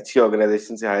रहे हैं, अच्छी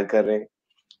organisation से higher कर रहे हैं,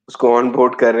 उसको ऑन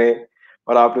बोर्ड कर रहे हैं,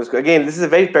 और आपने उसको, again this is a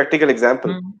very practical example,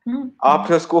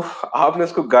 आपने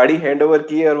उसको गाड़ी हैंड ओवर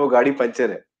की है और वो गाड़ी पंचर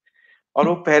है, और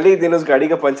वो पहले ही दिन उस गाड़ी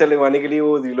का पंचर लगवाने के लिए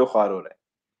वो दिलो ख्वार हो रहा है.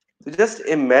 तो जस्ट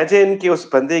इमेजिन कि उस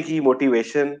बंदे की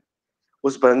मोटिवेशन,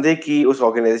 उस बंदे की उस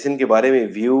ऑर्गेनाइजेशन के बारे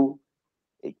में व्यू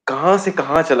कहाँ से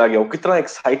कहाँ चला गया, वो कितना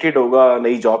एक्साइटेड होगा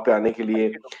नई जॉब पे आने के लिए,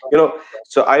 you know.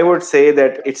 So I would say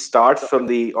that it starts from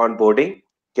the onboarding,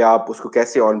 कि आप उसको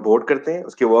कैसे ऑनबोर्ड करते हैं,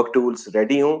 उसके वर्क टूल्स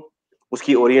रेडी हो,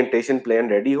 उसकी ओरिएंटेशन प्लान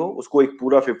रेडी हो, उसको एक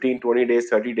पूरा 15-20 डेज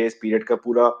 30 डेज पीरियड का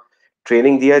पूरा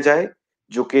ट्रेनिंग दिया जाए,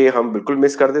 जो कि हम बिल्कुल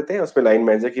मिस कर देते हैं. उसमें लाइन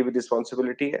मैनेजर की भी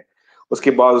रिस्पॉन्सिबिलिटी है.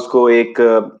 उसके बाद उसको एक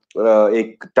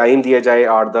टाइम दिया जाए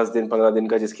 8-10 दिन 15 दिन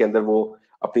का, जिसके अंदर वो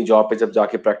अपनी जॉब पे जब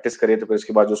जाके प्रैक्टिस करे, तो फिर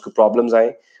उसके बाद जो उसको प्रॉब्लम्स आए,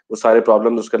 वो सारे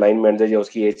प्रॉब्लम्स उसका लाइन मैनेजर या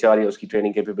उसकी एचआर या उसकी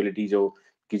ट्रेनिंग कैपेबिलिटी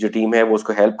जो टीम है वो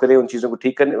उसको हेल्प करे उन चीजों को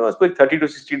ठीक करने में. उसको एक 30 to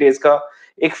 60 डेज का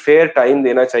एक फेयर टाइम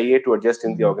देना चाहिए to adjust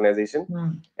in the organisation.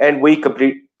 And we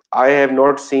complete, I have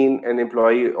not seen an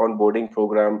employ onboarding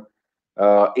program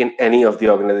in any of the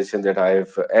organizations that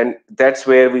I've, and that's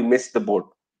where we missed the boat.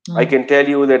 I can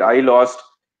tell you that I lost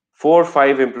 4 or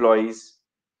 5 employees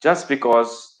just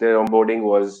because their onboarding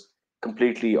was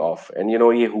completely off. And you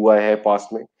know, ये हुआ है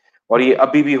past में, और ये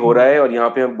अभी भी हो रहा है, और यहाँ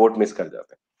पे हम बोट मिस कर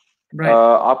जाते हैं.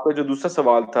 आपका जो दूसरा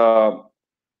सवाल था,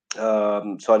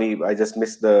 sorry, I just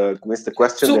missed the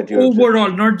question. So that you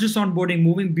overall, not just onboarding,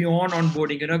 moving beyond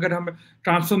onboarding, you know, अगर हम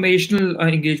transformational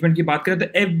engagement की बात करें, तो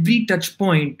every touch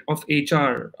point of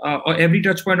HR or every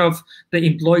touch point of the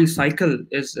employee cycle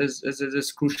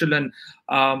is crucial. And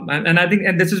I think,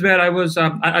 and this is where I was,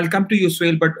 I'll come to you,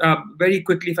 Sohail, but very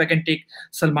quickly, if I can take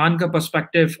Salman ka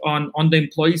perspective on the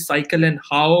employee cycle, and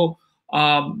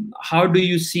how do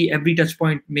you see every touch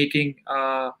point making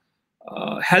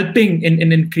helping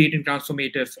in creating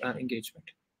transformative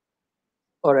engagement?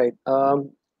 All right.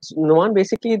 So, Noman,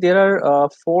 basically there are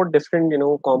 4 different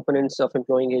components of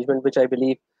employee engagement, which I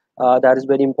believe that is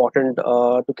very important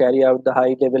to carry out the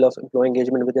high level of employee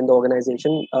engagement within the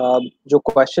organization. जो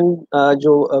question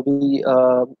जो अभी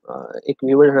एक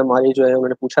viewer हमारे जो है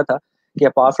उन्होंने पूछा था कि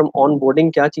apart from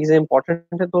onboarding क्या चीजें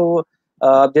important है, तो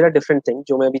there are different things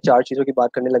जो मैं अभी 4 चीजों की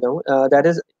बात करने लगा हूँ.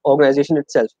 That is organization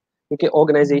itself. क्योंकि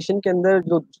ऑर्गेनाइजेशन के अंदर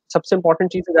जो सबसे इम्पोर्टेंट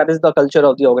चीज है, that is the culture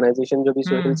of the organisation. जो भी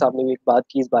सोहेल साहब ने एक बात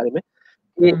की इस बारे में,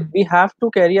 कि we have to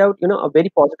carry out a very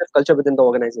positive culture with in the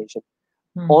organisation.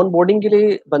 On boarding के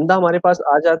लिए बंदा हमारे पास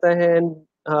आ जाता है, एंड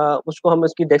उसको हम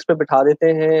उसकी डेस्क पे बिठा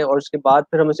देते हैं, और उसके बाद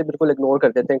फिर हम उसे बिल्कुल इग्नोर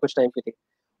कर देते हैं कुछ टाइम के लिए.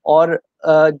 और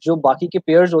जो बाकी के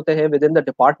पेयर्स होते हैं विद इन द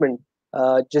डिपार्टमेंट,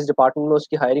 जिस डिपार्टमेंट में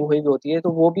उसकी हायरिंग हुई भी होती है, तो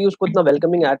वो भी उसको इतना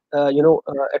वेलकमिंग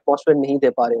एटमॉस्फेयर नहीं दे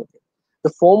पा रहे होते.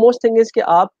 द फोरमोस्ट थिंग इज कि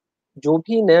आप जो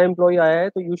भी नया एम्प्लॉय आया है,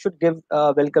 तो you should give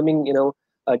welcoming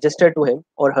gesture to him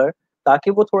और हर,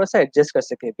 ताकि वो थोड़ा सा एडजस्ट कर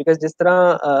सके. बिकॉज जिस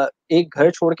तरह एक घर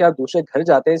छोड़ के आप दूसरे घर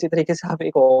जाते हैं, इसी तरीके से आप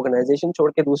एक ऑर्गेनाइजेशन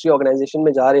छोड़ के दूसरी ऑर्गेनाइजेशन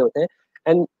में जा रहे होते हैं,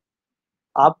 एंड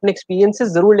आप अपने एक्सपीरियंसेस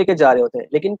जरूर लेके जा रहे होते हैं,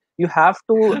 लेकिन you have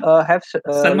to have.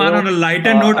 Salman, on a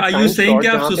lighter note, are you saying कि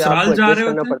आप ससुराल जा रहे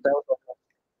होते हैं?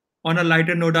 On a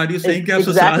lighter note, are you saying कि आप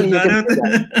ससुराल जा रहे होते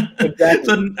हैं? Exactly.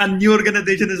 So a new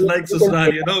organization is like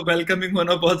ससुराल, welcoming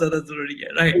होना बहुत ज़्यादा ज़रूरी है,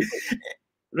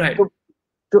 right?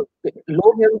 तो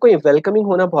लोग हैं, उनको वेलकमिंग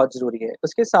होना बहुत जरूरी है.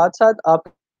 उसके साथ साथ आप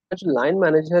जो लाइन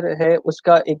मैनेजर है,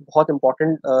 उसका एक बहुत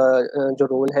इंपॉर्टेंट जो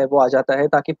रोल है वो आ जाता है,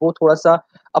 ताकि वो थोड़ा सा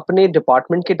अपने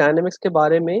डिपार्टमेंट के डायनेमिक्स के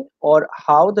बारे में, और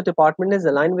how the department is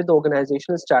align with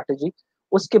organisational strategy,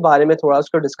 उसके बारे में थोड़ा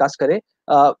उसको डिस्कस करे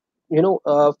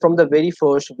from the very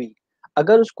first week.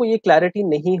 अगर उसको ये क्लैरिटी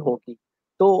नहीं होगी,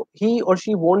 तो ही और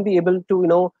she won't be able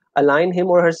to align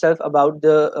him or herself about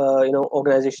the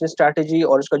organization strategy,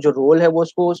 और उसका जो रोल है वो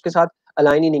उसको उसके साथ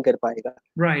align ही नहीं कर पाएगा.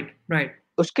 Right.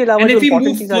 उसके अलावा and जो if we important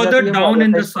move चीज आ further जाती है, down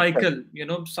in the cycle,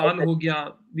 साल हो गया,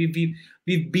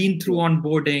 we've been through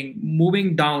onboarding,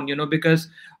 moving down, because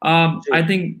I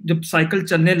think जब cycle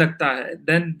चलने लगता है,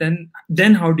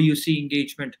 then how do you see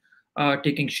engagement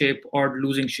taking shape or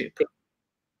losing shape?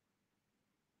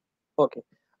 Okay.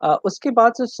 उसके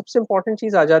बाद जो सबसे इम्पोर्टेंट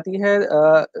चीज आ जाती है,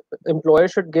 employer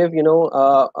should give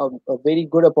very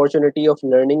good opportunity of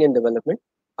learning and development.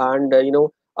 And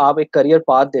आप एक करियर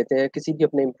पाथ देते हैं किसी भी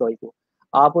अपने एम्प्लॉय को,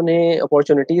 आप उन्हें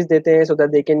अपॉर्चुनिटीज देते हैं, so that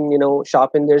they can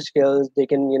sharpen their skills, they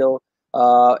can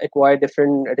acquire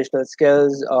different additional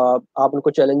skills. आप उनको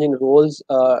चैलेंजिंग रोल्स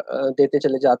देते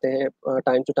चले जाते हैं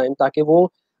टाइम टू टाइम, ताकि वो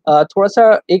थोड़ा सा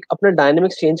एक अपना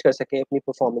डायनेमिक्स चेंज कर सके अपनी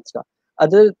परफॉर्मेंस का.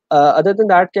 अदर देन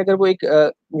दैट कि अगर वो एक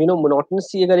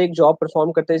मोनोटोनसली अगर एक जॉब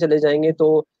परफॉर्म करते चले जाएंगे,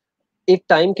 तो एक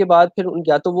टाइम के बाद फिर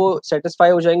या तो वो सेटिस्फाई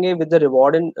हो जाएंगे with the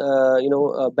reward and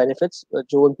benefits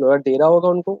जो एम्प्लॉयर दे रहा होगा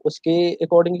उनको उसके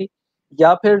अकॉर्डिंगली,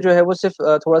 या फिर जो है वो सिर्फ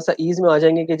थोड़ा सा ईज में आ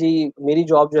जाएंगे कि जी मेरी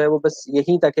जॉब जो है वो बस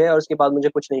यहीं तक है और उसके बाद मुझे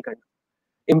कुछ नहीं करना.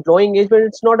 Employ engagement,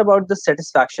 it's not about the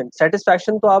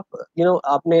satisfaction. तो आप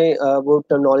आपने वो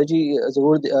टर्मिनोलॉजी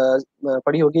जरूर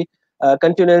पढ़ी होगी,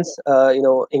 कंटिन्यूअस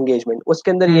एंगेजमेंट.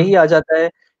 उसके अंदर यही आ जाता है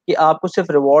कि आपको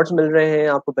सिर्फ रिवॉर्ड्स मिल रहे हैं,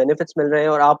 आपको बेनिफिट्स मिल रहे हैं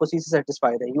और आप उसी से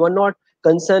सेटिस्फाइड हैं. You are not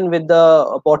concern with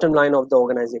the bottom line of the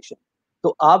organisation.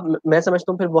 तो मैं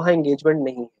समझता हूँ फिर वहाँ एंगेजमेंट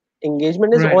नहीं है.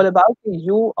 Engagement is all Right. about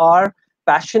you are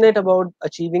passionate about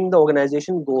achieving the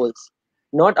organization goals,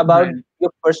 not about Right. your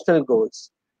personal goals.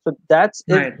 So that's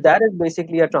it. Right. That is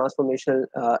basically a transformational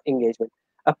engagement.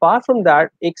 Apart from that,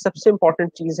 एक सबसे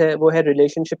important चीज है वो है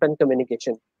relationship and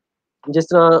communication. जिस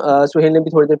तरह सुहेल ने भी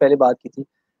थोड़ी देर पहले बात की थी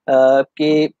कि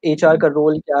HR का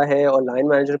रोल क्या है और लाइन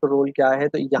मैनेजर का रोल क्या है.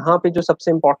 तो यहाँ पे जो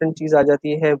सबसे इम्पोर्टेंट चीज़ आ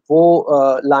जाती है वो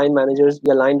लाइन मैनेजर्स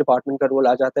या लाइन डिपार्टमेंट का रोल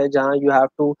आ जाता है, जहाँ you have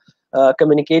to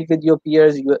communicate with your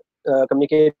peers,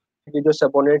 communicate with your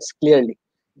subordinates clearly,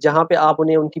 जहाँ पे आप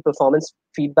उन्हें उनकी परफॉर्मेंस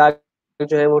फीडबैक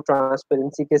जो है वो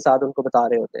ट्रांसपेरेंसी के साथ उनको बता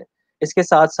रहे होते हैं. इसके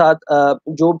साथ साथ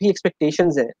जो भी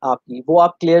एक्सपेक्टेशंस हैं आपकी वो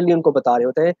आप क्लियरली उनको बता रहे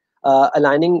होते हैं,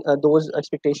 aligning those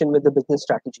expectation with the business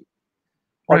strategy.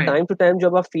 और Right. टाइम टू टाइम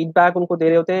जब आप फीडबैक उनको दे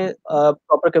रहे होते हैं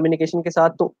प्रॉपर कम्युनिकेशन के साथ,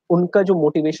 तो उनका जो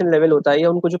मोटिवेशन लेवल होता है या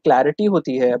उनको जो क्लैरिटी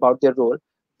होती है अबाउट देयर रोल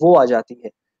वो आ जाती है,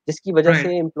 जिसकी वजह Right.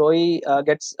 से employee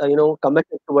gets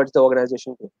committed towards the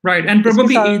organisation को. Right. And इसके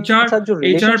probably साथ साथ जो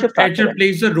रिलेशनशिप फैक्टर है,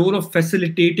 plays the role of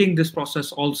facilitating this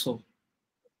process also.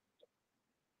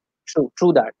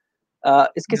 True that.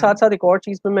 इसके Yeah. साथ साथ एक और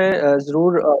चीज पे मैं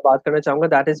जरूर बात करना चाहूंगा,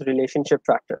 दैट इज रिलेशनशिप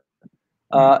फैक्टर.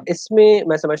 इसमें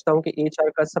मैं समझता हूँ कि HR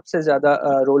का सबसे ज्यादा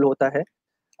रोल होता है.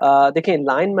 देखिए,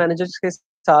 लाइन मैनेजर्स के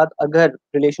साथ अगर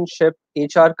रिलेशनशिप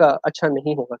HR का अच्छा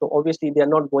नहीं होगा तो obviously they are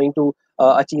not going to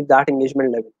achieve that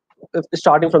engagement level,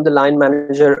 starting from the line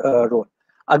manager role.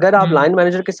 अगर आप लाइन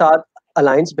मैनेजर के साथ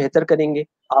अलायंस बेहतर करेंगे,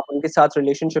 आप उनके साथ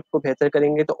रिलेशनशिप को बेहतर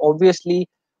करेंगे, तो ऑब्वियसली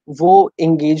वो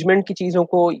एंगेजमेंट की चीज़ों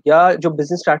को या जो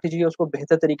बिजनेस स्ट्रैटेजी है उसको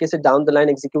बेहतर तरीके से डाउन द लाइन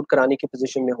एग्जीक्यूट कराने की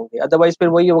पोजीशन में होंगे. अदरवाइज फिर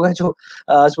वही होगा जो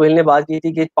सुहेल ने बात की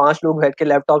थी कि 5 लोग बैठ के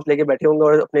लैपटॉप्स लेके बैठे होंगे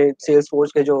और अपने सेल्स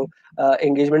फोर्स के जो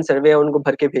एंगेजमेंट सर्वे है उनको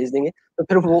भर के भेज देंगे, तो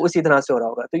फिर वो उसी तरह से हो रहा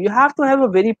होगा. तो you have to have a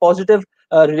very positive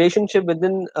relationship with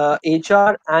in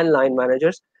HR and line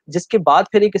managers. जिसके बाद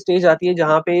फिर एक स्टेज आती है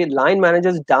जहाँ पे line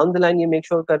managers down the line ये मेक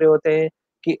श्योर कर रहे होते हैं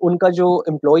कि उनका जो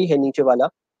एम्प्लॉय है नीचे वाला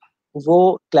वो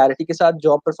क्लैरिटी के साथ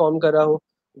जॉब परफॉर्म कर रहा हो,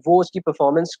 वो उसकी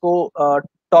परफॉर्मेंस को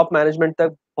टॉप मैनेजमेंट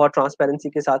तक बहुत ट्रांसपेरेंसी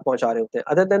के साथ पहुंचा रहे होते हैं.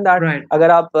 Other than that, Right.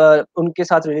 अगर आप उनके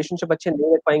साथ रिलेशनशिप अच्छे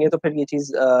नहीं रख पाएंगे तो फिर ये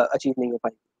चीज अचीव नहीं हो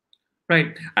पाएगी. Right.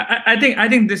 I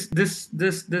think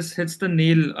this hits the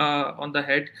nail on the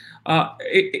head.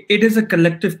 It is a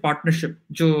collective partnership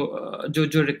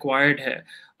जो required है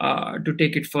to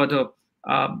take it further.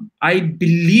 I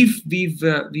believe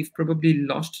we've probably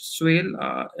lost Sohail,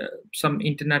 some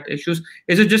internet issues.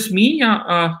 Is it just me या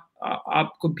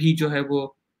आपको भी जो है वो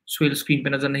Sohail screen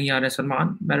पे नजर नहीं आ रहा है?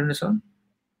 Salman, Mehr-Un-Nisa?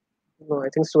 No, I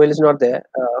think Sohail is not there.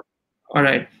 All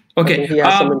right. I Okay. think he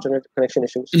has some internet connection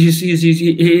issues.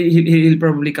 He'll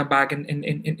probably come back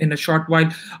in a short while.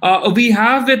 We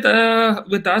have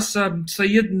with us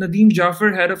Syed Nadeem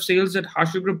Jaffer, head of sales at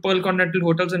Hashim Group, Pearl Continental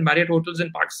Hotels and Marriott Hotels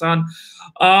in Pakistan,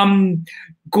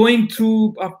 going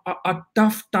through a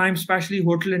tough time, especially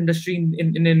hotel industry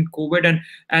in COVID,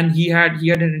 and he had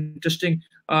an interesting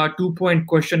 2-point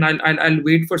question. I'll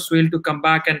wait for Sohail to come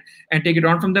back and take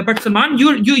it on from there. But Salman,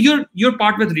 you're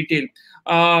part with retail.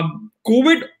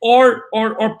 COVID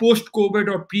or post COVID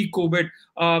or pre COVID,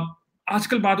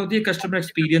 आजकल बात होती है customer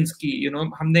experience की.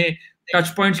 हमने touch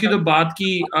points की तो बात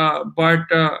की,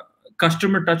 but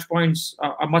customer touch points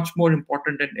are much more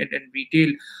important in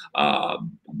retail.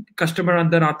 Customer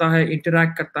अंदर आता है,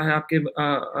 interact करता है आपके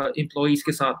employees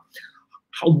के साथ.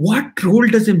 What role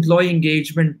does employee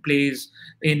engagement plays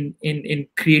in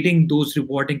creating those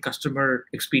rewarding customer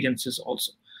experiences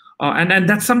also? And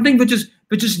that's something which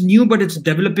is new, but it's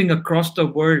developing across the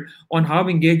world on how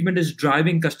engagement is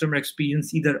driving customer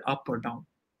experience either up or down.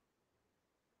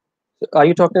 Are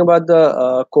you talking about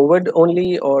the COVID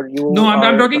only, or you? No,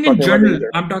 I'm talking in general.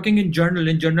 general. I'm talking in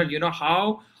general.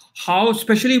 How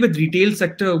especially with retail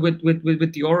sector,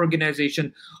 with your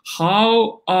organization,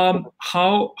 how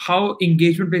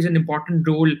engagement plays an important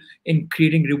role in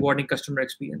creating rewarding customer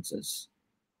experiences.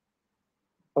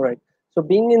 All right. So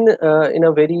being in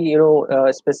a very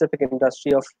specific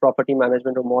industry of property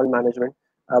management or mall management,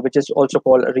 which is also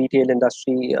called a retail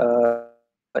industry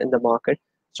in the market.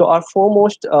 So our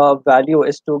foremost value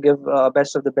is to give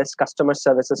best of the best customer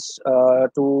services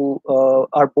to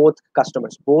our both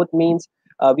customers. Both means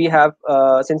we have,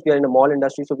 since we are in a mall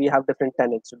industry, so we have different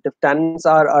tenants. So the tenants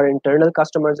are our internal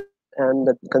customers, and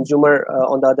the consumer,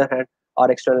 on the other hand,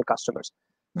 are external customers.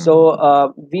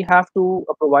 So we have to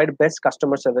provide best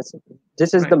customer service.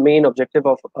 This is the main objective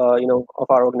of of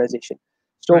our organization.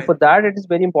 So Right. for that, it is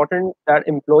very important that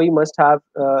employee must have,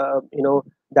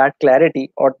 that clarity.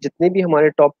 और जितने भी हमारे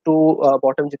top to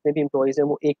bottom जितने भी employees हैं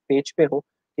वो एक page पे हो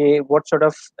कि what sort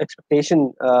of expectation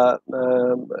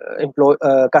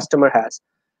customer has.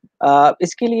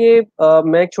 इसके लिए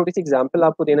मैं एक छोटी सी एग्जांपल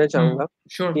आपको देना चाहूँगा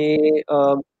Sure. कि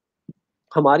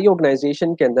हमारी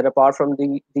ऑर्गेनाइजेशन के अंदर apart from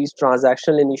these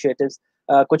transactional initiatives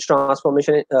कुछ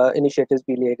ट्रांसफॉर्मेशन इनिशिएटिव्स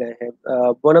भी लिए गए हैं.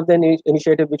 One of the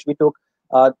initiative which we took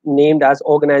named as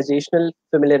organizational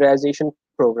familiarization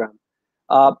program.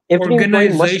 Every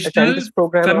employee must attend this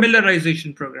program.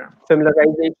 Familiarization program.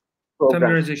 Familiarization program.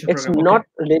 Familiarization It's program. not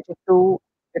related to.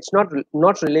 It's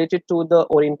not related to the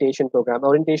orientation program.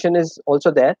 Orientation is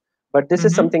also there, but this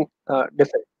is something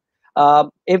different.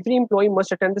 Every employee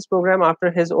must attend this program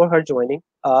after his or her joining.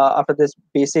 After this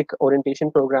basic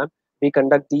orientation program, we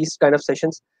conduct these kind of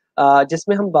sessions.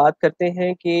 जिसमें हम बात करते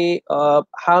हैं कि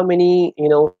how many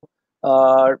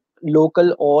local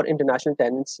or international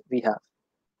tenants we have.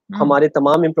 हमारे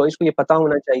तमाम employees को ये पता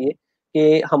होना चाहिए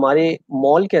कि हमारे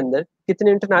मॉल के अंदर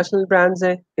कितने इंटरनेशनल ब्रांड्स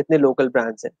हैं, कितने लोकल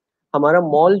ब्रांड्स हैं. हमारा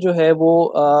मॉल जो है वो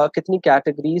कितनी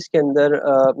कैटेगरीज के अंदर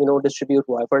डिस्ट्रीब्यूट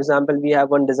हुआ है. For example we have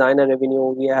one designer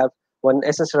revenue, we have one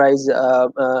एसेसराइज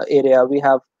area, we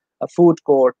have a food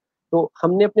court. तो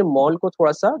हमने अपने मॉल को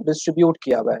थोड़ा सा डिस्ट्रीब्यूट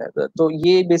किया हुआ है. तो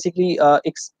ये basically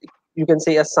you can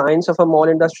say a science of a mall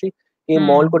industry कि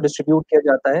मॉल को डिस्ट्रीब्यूट किया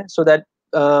जाता है so that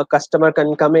customer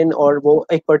can come इन और वो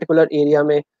एक पर्टिकुलर एरिया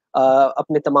में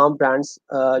अपने तमाम ब्रांड्स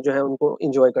जो है उनको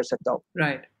एंजॉय कर सकता हो.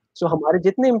 राइट. सो हमारे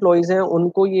जितने एम्प्लॉइज हैं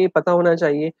उनको ये पता होना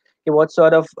चाहिए कि what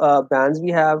sort of brands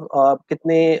we have,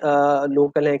 कितने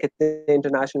लोकल हैं, कितने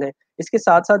इंटरनेशनल हैं. इसके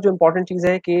साथ साथ जो इम्पोर्टेंट चीज़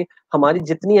है कि हमारी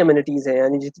जितनी एमिनिटीज़ हैं,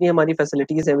 यानी जितनी हमारी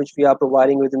फैसिलिटीज़ हैं which we are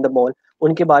providing with in the mall,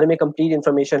 उनके बारे में कंप्लीट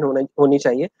इन्फॉर्मेशन होनी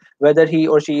चाहिए, वेदर ही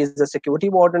और she is a security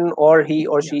warden और ही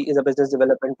और she is a business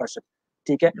development person.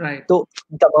 ठीक है. Right. तो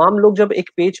तमाम लोग जब एक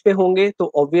पेज पे होंगे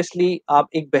तो ऑब्वियसली आप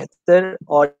एक बेहतर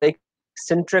और एक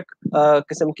सेंट्रिक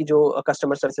किस्म की जो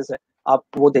कस्टमर सर्विस है आप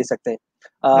वो दे सकते हैं.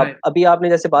 Right. अभी आपने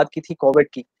जैसे बात की थी कोविड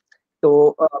की,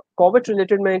 तो कोविड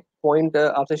रिलेटेड मैं एक पॉइंट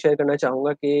आपसे शेयर करना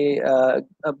चाहूँगा कि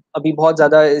अभी बहुत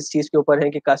ज़्यादा इस चीज़ के ऊपर है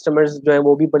कि कस्टमर्स जो हैं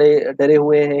वो भी बड़े डरे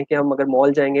हुए हैं कि हम अगर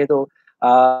मॉल जाएंगे तो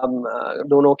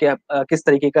दोनों के किस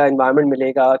तरीके का एनवायरनमेंट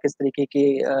मिलेगा, किस तरीके की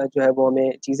जो है वो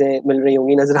हमें चीज़ें मिल रही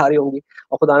होंगी, नज़र आ रही होंगी,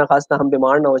 और खुदा ना खास्ता हम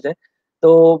बीमार ना हो जाए.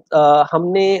 तो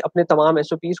हमने अपने तमाम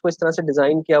SOPs को इस तरह से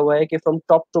डिज़ाइन किया हुआ है कि फ्रॉम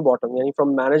टॉप टू बॉटम, यानी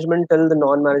from management till the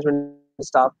non management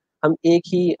staff, हम एक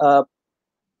ही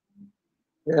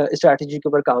स्ट्रैटेजी के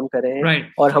ऊपर काम कर रहे हैं. Right.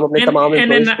 और हम अपने तमाम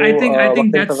एम्प्लॉइज को I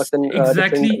think that's वक्तन exactly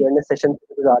different awareness session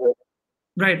गुजार रहे हैं.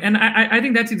 Right, and I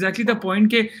think that's exactly the point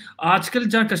कि आजकल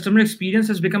जहाँ customer experience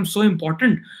has become so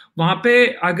important, वहाँ पे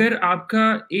अगर आपका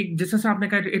एक जैसा से आपने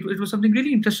कहा it was something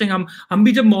really interesting. हम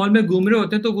भी जब मॉल में घूम रहे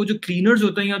होते हैं तो वो जो क्लीनर्स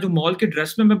होते हैं या जो मॉल के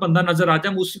ड्रेस में बंदा नजर आ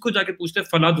जाए, हम उसी को जाके पूछते हैं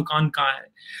फला दुकान कहाँ है.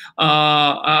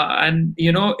 And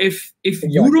you know if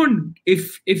you don't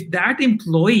if that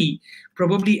employee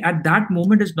probably at that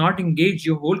moment is not engaged,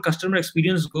 your whole customer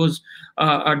experience goes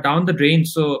down the drain.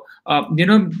 So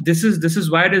this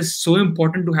is why it is so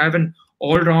important to have an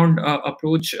all-round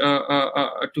approach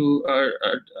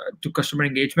to customer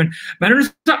engagement.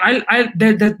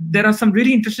 There are some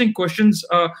really interesting questions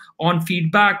on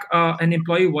feedback and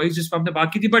employee voice just from the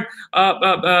baat ki thi, but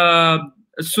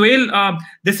Sohail,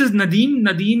 this is Nadeem.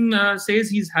 Nadeem says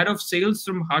he's head of sales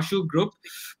from Hashu Group,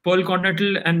 Pearl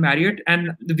Continental and Marriott,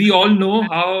 and we all know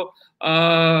how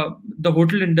the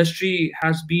hotel industry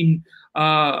has been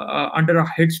under a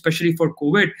hit, especially for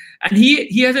COVID. And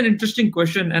he has an interesting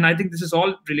question, and I think this is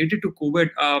all related to COVID.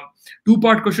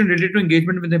 Two-part question related to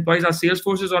engagement with employees. Our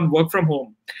Salesforce is on work from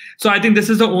home, so I think this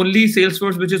is the only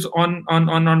Salesforce which is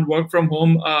on work from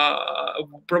home,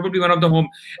 probably one of the home,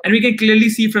 and we can clearly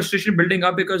see frustration building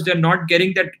up because they're not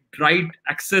getting that right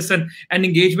access, and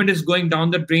engagement is going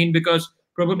down the drain because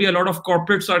probably a lot of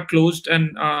corporates are closed and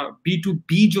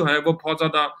B2B जो है वो बहुत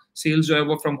ज़्यादा sales जो है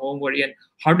वो from home हो रही है.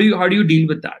 How do you deal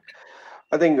with that?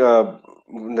 I think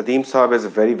Nadeem Saab has a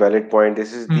very valid point.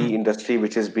 This is the industry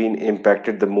which has been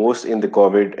impacted the most in the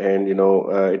COVID, and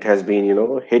it has been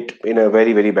hit in a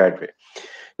very, very bad way.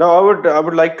 Now, I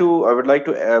would like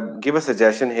to give a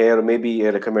suggestion here, or maybe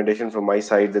a recommendation from my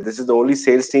side, that this is the only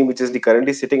sales team which is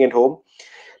currently sitting at home.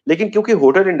 लेकिन क्योंकि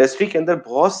hotel industry के अंदर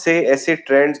बहुत से ऐसे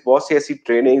trends, बहुत सी ऐसी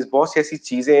trainings, बहुत सी ऐसी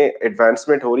चीजें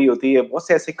एडवांसमेंट हो रही होती है, बहुत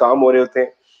से ऐसे काम हो रहे होते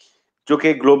हैं जो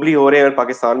कि ग्लोबली हो रहे हैं और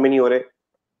पाकिस्तान में नहीं हो रहे.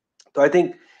 तो I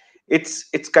think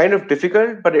it's kind of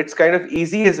difficult, but it's kind of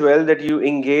easy as well that you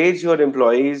engage your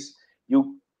employees,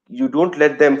 you don't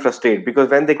let them frustrate, because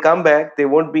when they come back they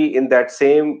won't be in that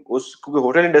same. क्योंकि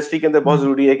hotel industry के अंदर बहुत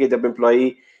जरूरी है कि जब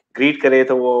employee greet करे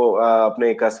तो वो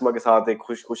अपने कस्टमर के साथ एक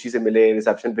खुशी से मिले,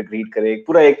 रिसेप्शन पे ग्रीट करे,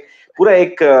 पूरा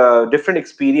एक डिफरेंट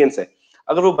एक्सपीरियंस है।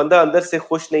 अगर वो बंदा अंदर से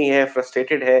खुश नहीं है,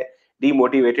 फ्रस्ट्रेटेड है,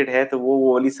 डीमोटिवेटेड है, तो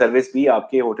वो वाली सर्विस भी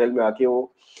आपके होटल में आके वो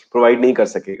प्रोवाइड नहीं कर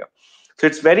सकेगा। So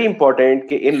it's very important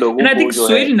कि इन लोगों को जो है,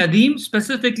 सोहेल नदीम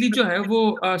स्पेसिफिकली जो है वो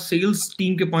सेल्स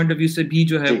टीम के पॉइंट ऑफ व्यू से भी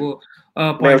जो है वो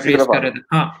पॉइंट रेज कर रहे थे।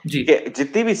 हाँ जी,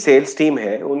 जितनी भी सेल्स टीम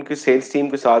है, उनकी सेल्स टीम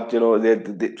के साथ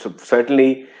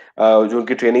सर्टेनली जो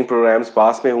उनके ट्रेनिंग प्रोग्राम्स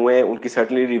पास में हुए हैं, उनकी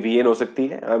सर्टेनली रिवीजन हो सकती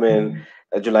है। आई मीन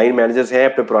जो लाइन मैनेजर्स हैं,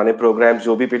 अपने पुराने प्रोग्राम्स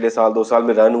जो भी पिछले साल 2 साल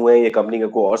में रन हुए हैं, ये कंपनी का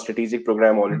कोई और स्ट्रेटेजिक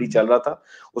प्रोग्राम ऑलरेडी चल रहा था,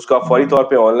 उसको आप फौरी तौर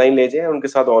पे ऑनलाइन ले जाएं, उनके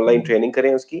साथ ऑनलाइन ट्रेनिंग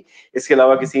करें उसकी। इसके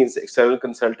अलावा किसी एक्सटर्नल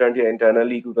कंसल्टेंट या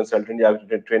इंटरनली कोई कंसल्टेंट या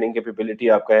ट्रेनिंग कैपेबिलिटी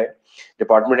आपका है,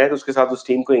 डिपार्टमेंट है, तो उसके साथ उस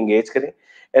टीम को एंगेज करें।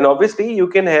 And obviously you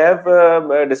can have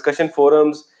discussion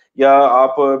forums, या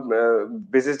आप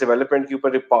बिजनेस डेवलपमेंट के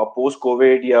ऊपर पोस्ट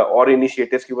कोविड या और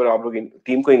इनिशिएटिव्स के ऊपर आप लोग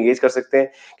टीम को एंगेज कर सकते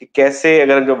हैं कि कैसे,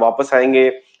 अगर जब वापस आएंगे,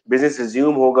 बिजनेस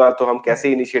रिज्यूम होगा, तो हम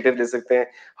कैसे इनिशिएटिव ले सकते हैं।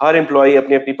 हर एम्प्लॉय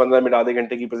अपनी 15 मिनट आधे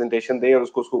घंटे की प्रेजेंटेशन दे, और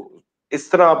उसको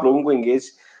इस तरह आप लोगों को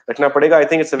एंगेज रखना पड़ेगा। I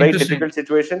think it's a very difficult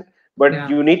situation,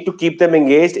 but you need to keep them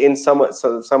engaged in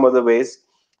some other ways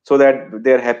so that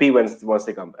they are happy once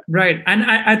they come back. Right, and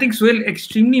I think Sohail,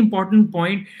 extremely important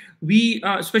point. We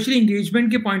especially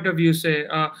engagement ke point of view se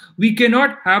we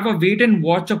cannot have a wait and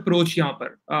watch approach yahan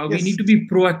par. We Yes. need to be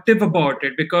proactive about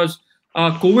it, because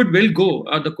COVID will go.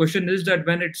 The question is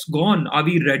that when it's gone, are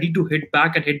we ready to hit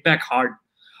back and hit back hard?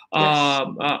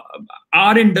 Yes.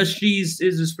 Our industry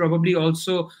is probably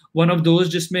also one of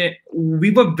those जिसमें we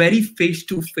were very face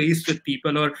to face with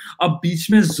people, और अब बीच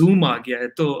में Zoom आ गया है,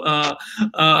 तो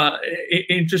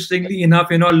interestingly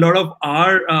enough, a lot of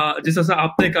our जैसा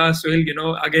आपने कहा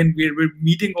Sohail, again we're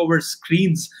meeting over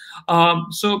screens.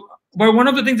 So but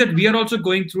one of the things that we are also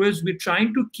going through is we're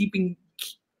trying to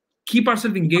keep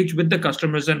ourselves engaged with the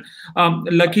customers, and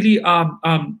luckily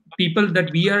people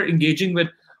that we are engaging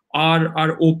with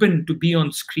are open to be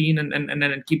on screen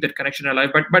and keep that connection alive.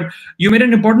 But you made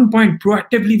an important point.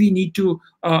 Proactively we need to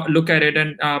look at it,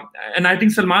 and I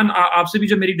think Salman, aapse bhi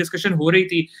jo meri discussion ho rahi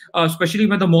thi, especially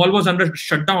when the mall was under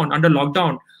shutdown, under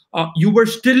lockdown, you were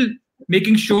still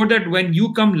making sure that when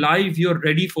you come live, you're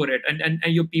ready for it, and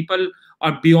your people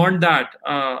are beyond that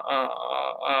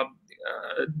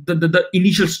the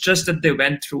initial stress that they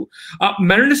went through.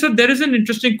 Mehr-Un-Nisa, there is an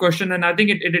interesting question, and I think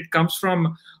it comes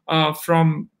from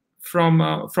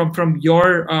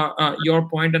your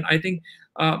point, and I think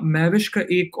Mavish ka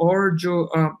ek aur jo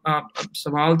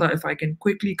sawal tha, if I can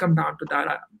quickly come down to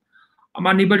that. I'm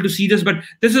unable to see this, but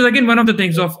this is again one of the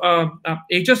things of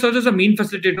HR serves as a main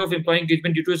facilitator of employee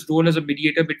engagement due to its role as a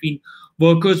mediator between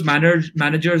workers,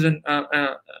 managers, and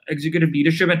executive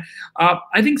leadership. And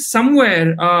I think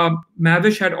somewhere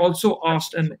Mavish had also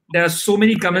asked, and there are so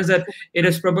many comments that it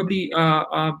is probably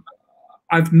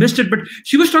I've missed it, but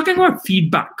she was talking about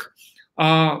feedback,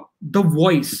 the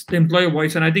voice, the employee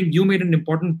voice, and I think you made an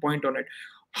important point on it.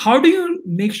 How do you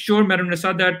make sure,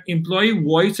 Mehr-Un-Nisa, that employee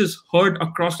voice is heard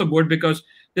across the board? Because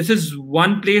this is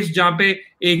one place जहाँ पे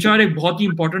HR एक बहुत ही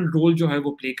important role जो है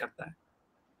वो play करता है.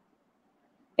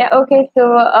 Yeah. Okay. So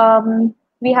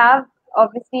we have,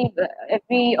 obviously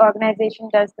every organization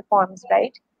does the forms,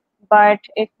 right? But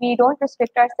if we don't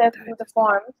restrict ourselves to the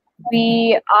forms,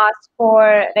 we ask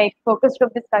for like focus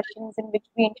group discussions in which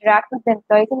we interact with the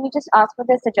employees and we just ask for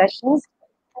their suggestions.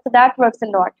 So that works a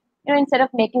lot. Instead of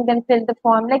making them fill the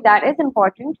form, like that is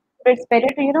important, but it's better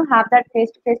to have that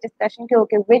face-to-face discussion.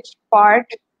 Okay, which part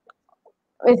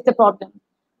is the problem,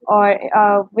 or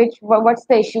what's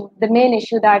the issue, the main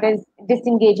issue that is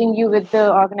disengaging you with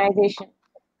the organization.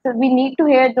 So we need to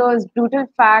hear those brutal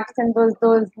facts and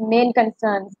those main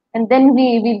concerns, and then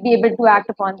we'll be able to act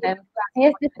upon them.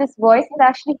 Yes, this voice is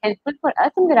actually helpful for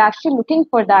us, and we're actually looking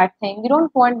for that thing. We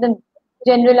don't want the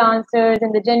general answers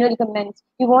and the general comments.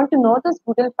 We want to know those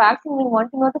brutal facts, and we want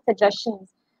to know the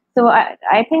suggestions. So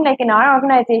I think like in our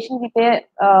organization, we pay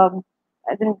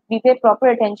proper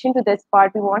attention to this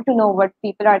part. We want to know what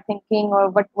people are thinking,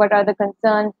 or what are the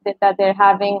concerns that they're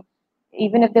having.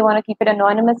 Even if they want to keep it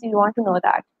anonymous, we want to know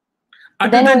that.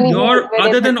 Other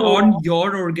than on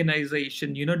your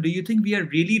organization, do you think we are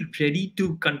really ready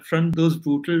to confront those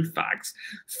brutal facts?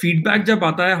 Feedback jab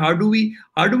aata hai, how do we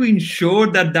ensure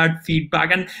that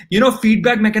feedback, and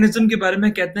feedback mechanism ke bare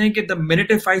mein kehte hain ki the minute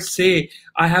if I say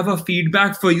I have a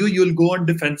feedback for you, you'll go on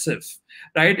defensive,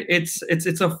 right? It's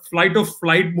a fight or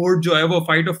flight mode jo hai wo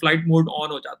fight or flight mode on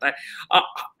ho jata hai.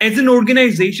 As an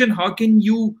organization, how can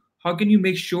you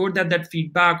make sure that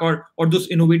feedback or those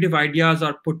innovative ideas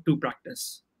are put to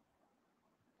practice?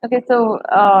 Okay, so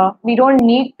we don't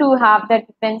need to have that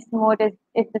defense mode as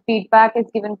if the feedback is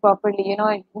given properly. You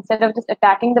know, instead of just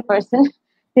attacking the person,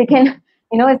 they can,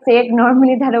 you know, say it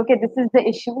normally that, okay, this is the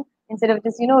issue, instead of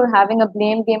just, you know, having a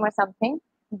blame game or something.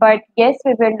 But yes,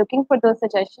 we're looking for those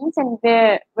suggestions, and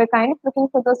we're kind of looking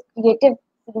for those creative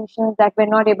solutions that we're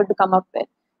not able to come up with.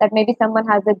 That maybe someone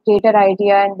has a greater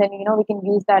idea, and then, you know, we can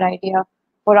use that idea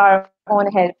for our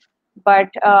own help. But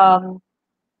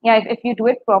yeah, if you do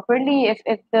it properly, if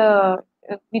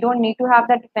we don't need to have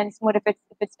that defense mode if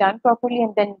it's done properly,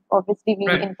 and then obviously we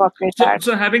incorporate that.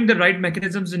 So having the right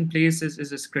mechanisms in place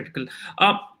is critical.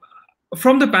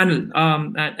 From the panel,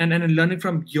 and learning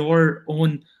from your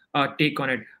own take on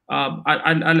it,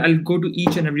 I'll go to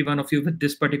each and every one of you with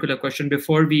this particular question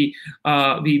before we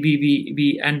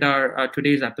end our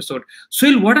today's episode.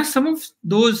 Sohail, what are some of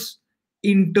those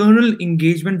internal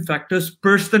engagement factors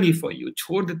personally for you?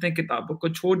 छोड़ देते हैं किताबों को,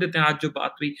 छोड़ देते हैं आज जो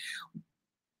बात हुई.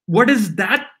 What is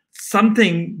that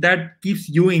something that keeps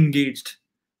you engaged?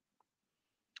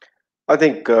 I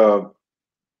think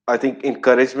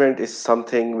encouragement is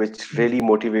something which really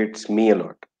motivates me a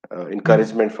lot.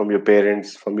 Encouragement from your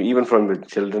parents, even from your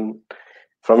children,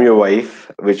 from your wife,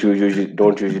 which you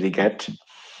don't usually get.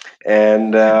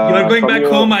 And you're going back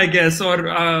home, I guess, or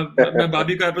मैं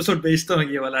भाभी का episode भेजता हूँ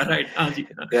ये वाला, right?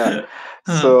 Yeah.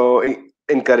 So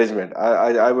encouragement.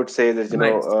 I would say that, you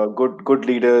know, good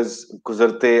leaders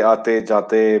गुजरते आते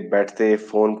जाते बैठते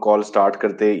phone call start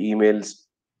करते emails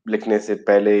लिखने से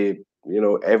पहले, you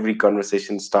know, every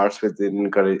conversation starts with an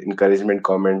encouragement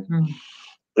comment.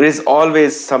 There is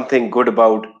always something good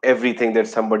about everything that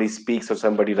somebody speaks or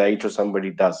somebody writes or somebody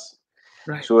does.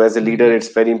 Right. So as a leader, it's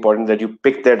very important that you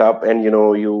pick that up, and, you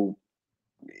know,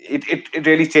 it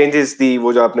really changes the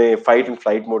वो जो आपने fight and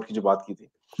flight mode की जो बात की थी,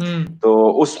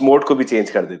 तो उस mode को भी change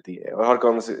कर देती है. और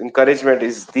encouragement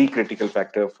is the critical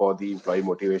factor for the employee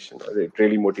motivation. It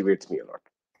really motivates me a lot.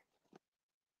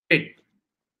 Great.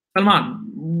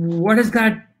 Salman, what is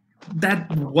that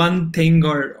one thing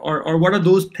or what are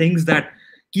those things that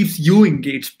keeps you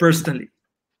engaged personally?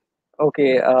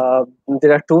 Okay,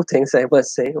 there are two things I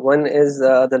must say. One is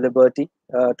the liberty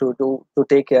to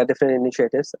take different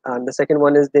initiatives, and the second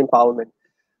one is the empowerment.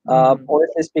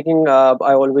 Honestly speaking,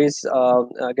 I always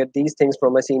get these things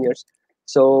from my seniors.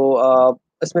 So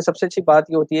इसमें सबसे अच्छी बात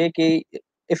ये होती है कि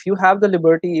if you have the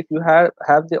liberty, if you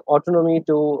have the autonomy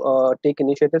to take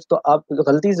initiatives, तो आप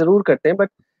गलती जरूर करते हैं, but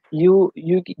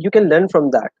you can learn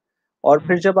from that. और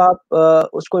फिर जब आप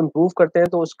उसको इम्प्रूव करते हैं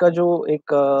तो उसका जो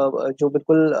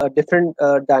बिल्कुल डिफरेंट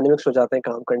डायनेमिक्स हो जाते हैं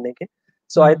काम करने के.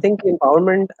 सो आई थिंक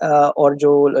एम्पावरमेंट और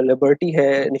जो लिबर्टी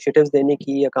है इनिशिएटिव्स देने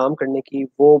की या काम करने की,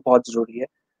 वो बहुत ज़रूरी है.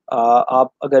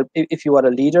 आप अगर if you are a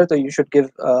leader तो you should give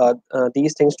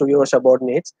these things to your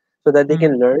subordinates so that they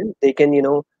can learn, they can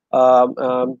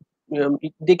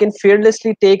they can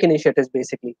fearlessly take initiatives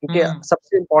basically. क्योंकि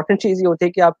सबसे important चीज ये होती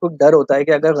है कि आपको डर होता है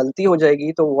कि अगर गलती हो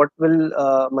जाएगी तो what will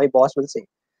my boss will say.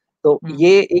 तो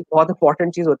ये एक बहुत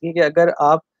important चीज होती है कि अगर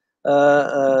आप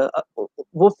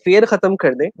वो fear खत्म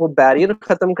कर दें, वो barrier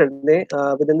खत्म कर दें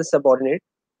within the subordinate,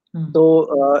 तो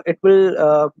it will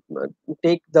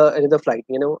take the another flight.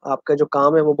 You know, आपका जो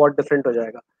काम है वो बहुत different हो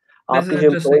जाएगा. आपके जो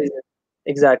employees हैं,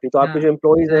 exactly, तो आपके जो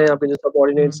employees हैं, आपके जो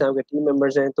subordinates हैं, आपके team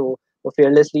members हैं, तो वो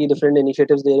fearlessly different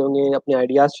initiatives दे रहे होंगे, अपने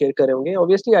ideas share कर रहे होंगे.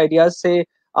 Obviously ideas से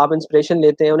आप inspiration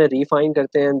लेते हैं, उन्हें refine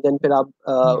करते हैं, and then फिर आप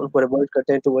उनको revert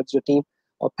करते हैं towards your team,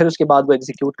 और फिर उसके बाद वो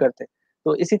execute करते हैं.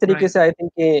 तो इसी तरीके से I think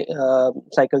ये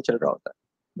cycle चल रहा होता है.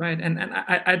 Right, and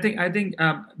I think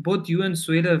both you and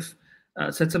Sohail have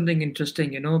said something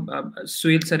interesting. You know,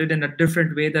 Sohail said it in a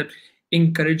different way, that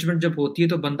encouragement जब होती है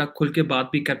तो बंदा खुल के बात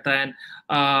भी करता है,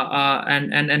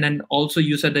 and also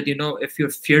you said that, you know, if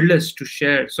you're fearless to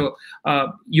share, so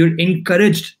you're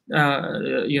encouraged,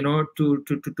 you know,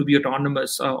 to be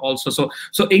autonomous also.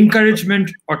 So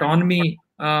encouragement, autonomy,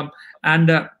 and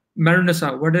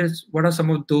Mehr-Un-Nisa, what are some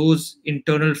of those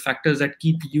internal factors that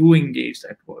keep you engaged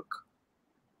at work?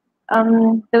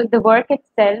 The work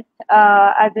itself,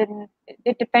 as in,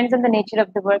 it depends on the nature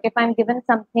of the work. If I'm given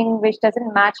something which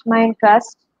doesn't match my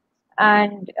interest,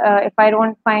 and if I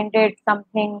don't find it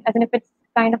something, as in if it's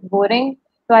kind of boring,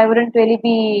 so I wouldn't really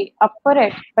be up for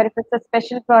it. But if it's a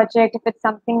special project, if it's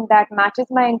something that matches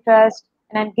my interest,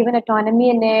 and I'm given autonomy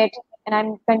in it, and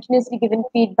I'm continuously given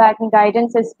feedback and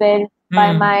guidance as well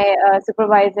by my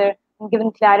supervisor, and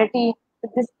given clarity,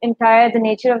 the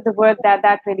nature of the work,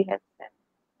 that really helps them.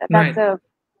 That's a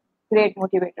great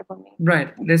motivator for me. Right.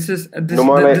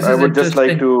 Noman, I would just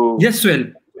like to. Yes, Will.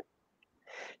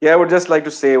 Yeah, I would just like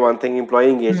to say one thing.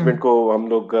 Employee engagement को हम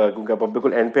लोग क्योंकि अब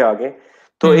बिल्कुल end पे आ गए,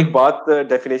 तो एक बात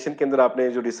डेफिनेशन के अंदर आपने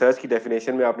जो रिसर्च की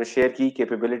डेफिनेशन में आपने शेयर की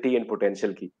कैपेबिलिटी एंड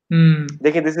पोटेंशियल की,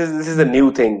 देखिए this is a new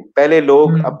thing. पहले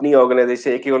लोग अपनी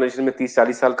ऑर्गेनाइजेशन, एक ही ऑर्गेनाइजेशन में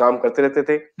 30-40 साल काम करते रहते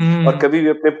थे और कभी भी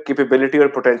अपने कैपेबिलिटी और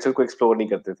पोटेंशियल को एक्सप्लोर नहीं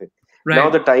करते थे।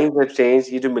 Now the times have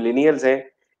change. ये जो मिलेनियल्स हैं,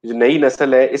 जो नई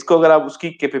नस्ल है, इसको अगर आप उसकी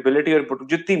कैपेबिलिटी और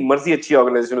जितनी मर्जी अच्छी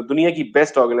ऑर्गेनाइजेशन हो, दुनिया की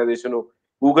बेस्ट ऑर्गेनाइजेशन हो,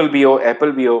 गूगल भी हो,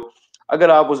 एप्पल भी हो,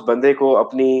 अगर आप उस बंदे को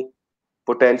अपनी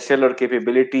पोटेंशियल और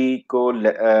कैपेबिलिटी को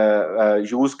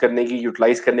यूज करने की,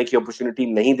 यूटिलाइज करने की अपॉर्चुनिटी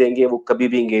नहीं देंगे, वो कभी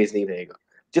भी एंगेज नहीं रहेगा।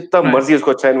 जितना मर्जी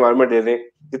उसको अच्छा एनवायरनमेंट दे दें,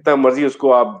 जितना मर्जी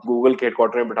उसको आप गूगल के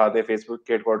हेडक्वार्टर में बैठा दें, फेसबुक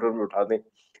के हेडक्वार्टर में बैठा दें,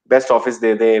 बेस्ट ऑफिस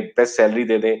दे दें, बेस्ट सैलरी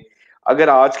दे दें, अगर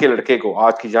आज के लड़के को,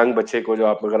 आज की यंग बच्चे को, जो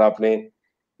आप अगर आपने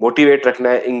मोटिवेट रखना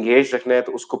है, एंगेज रखना है,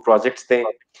 तो उसको प्रोजेक्ट्स दें,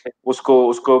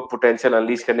 उसको पोटेंशियल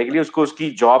अनलीज करने के लिए उसको उसकी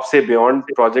जॉब से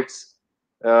बियॉन्ड प्रोजेक्ट्स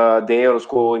दें और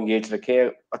उसको एंगेज रखें,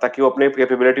 ताकि वो अपने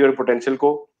कैपेबिलिटी और पोटेंशियल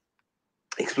को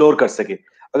एक्सप्लोर कर सके।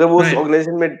 अगर वो उस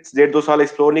ऑर्गेनाइजेशन में 1.5-2 साल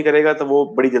एक्सप्लोर नहीं करेगा तो वो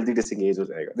बड़ी जल्दी डिसएंगेज हो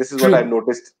जाएगा। This is what I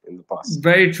noticed in the past.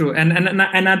 Very true, and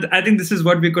I think this is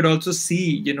what we could also see,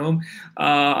 you know,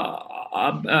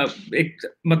 एक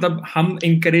मतलब हम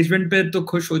encouragement पे तो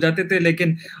खुश हो जाते थे,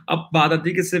 लेकिन अब बात आती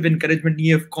है कि सिर्फ encouragement नहीं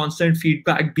है, constant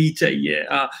feedback भी चाहिए,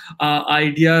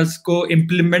 ideas को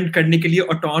implement करने के लिए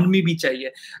autonomy भी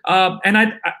चाहिए,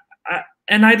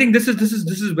 and I think this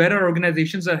is where our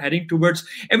organizations are heading towards.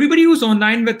 Everybody who's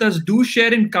online with us, do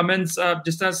share in comments.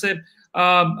 जिस तरह से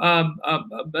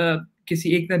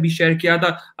किसी एक ने भी शेयर किया था,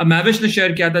 मैविश ने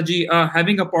शेयर किया था जी,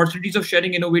 having opportunities of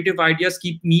sharing innovative ideas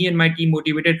keep me and my team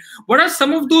motivated. What are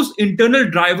some of those internal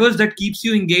drivers that keeps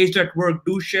you engaged at work?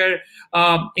 Do share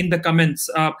in the comments.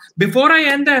 Before I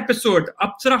end the episode,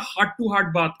 अब जरा heart to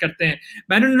heart बात करते हैं.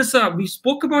 Mehr-Un-Nisa, we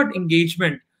spoke about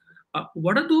engagement.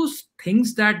 What are those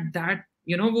things that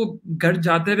you know, वो घर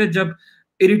जाते हुए जब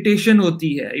irritation होती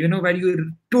है, you know, where you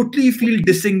totally feel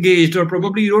disengaged or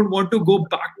probably you don't want to go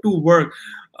back to work,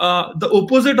 the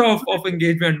opposite of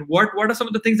engagement, what are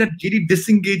some of the things that really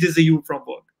disengages you from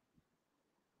work?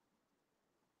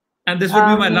 And this would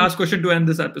be my last question to end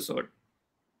this episode.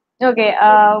 Okay,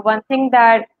 one thing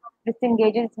that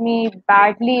disengages me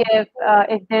badly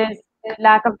if there's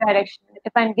lack of direction.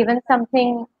 If I'm given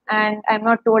something and I'm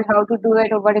not told how to do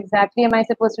it or what exactly am I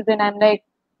supposed to do, and I'm like,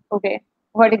 okay,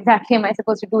 what exactly am I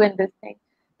supposed to do in this thing?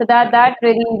 So that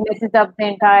really messes up the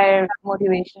entire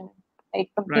motivation, like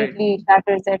completely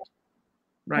shatters it.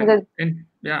 Right. Because, and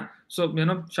yeah, so you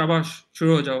know, shabash,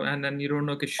 shuru ho jao, and then you don't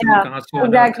know कि शुरू कहाँ से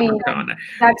होना है, exactly. कहाँ है.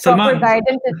 That proper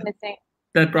guidance is missing.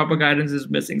 That proper guidance is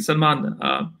missing. Salman.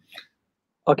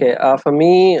 Okay, for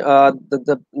me,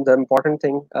 the important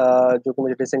thing जो कि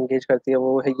मुझे disengage करती है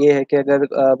वो है ये है कि अगर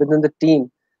within the team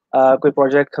कोई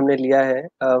project हमने लिया है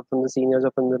from the seniors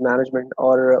or from the management,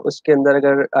 और उसके अंदर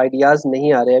अगर ideas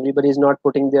नहीं आ रहे, everybody is not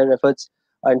putting their efforts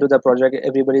into the project,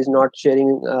 everybody is not sharing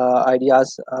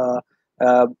ideas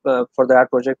for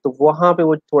that project, तो वहाँ पे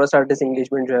वो थोड़ा सा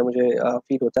disengagement जो है मुझे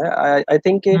feel होता है. I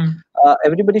think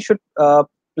everybody should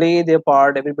play their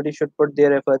part, everybody should put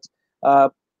their efforts.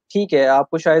 ठीक है,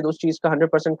 आपको शायद उस चीज़ का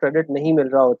 100% क्रेडिट नहीं मिल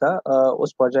रहा होता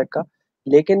उस प्रोजेक्ट का,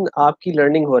 लेकिन आपकी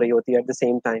लर्निंग हो रही होती है एट द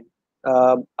सेम टाइम.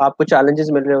 आपको चैलेंजेस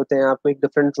मिल रहे होते हैं, आपको एक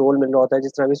डिफरेंट रोल मिल रहा होता है,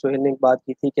 जिस तरह भी सोहेल ने एक बात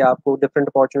की थी कि आपको डिफरेंट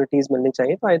अपॉर्चुनिटीज मिलनी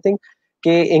चाहिए. तो आई थिंक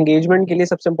कि एंगेजमेंट के लिए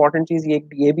सबसे इम्पोर्टेंट चीज़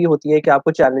ये भी होती है कि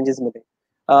आपको चैलेंजेस मिले.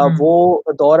 वो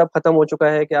दौर अब खत्म हो चुका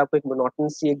है कि आपको एक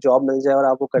मोनोटोनस सी एक जॉब मिल जाए और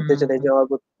आप वो करते चले जाओ,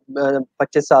 और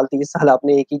 25 साल 30 साल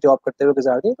आपने एक ही जॉब करते हुए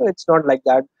गुजार दिए. तो it's not like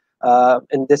that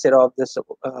in this era of this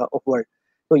of world.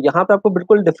 तो यहाँ पे आपको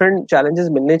बिल्कुल डिफरेंट चैलेंजेस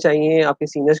मिलने चाहिए आपके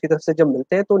सीनियर्स की तरफ से. जब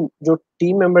मिलते हैं तो जो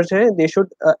टीम मेंबर्स हैं they should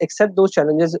accept those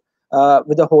challenges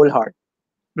with a whole heart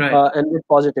and with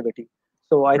positivity.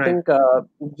 So I think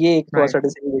ये एक थोड़ा सा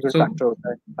डिसएंगेजमेंट फैक्टर होता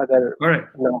है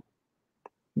अगर.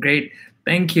 Great,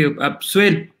 thank you.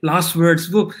 Sohail, last words.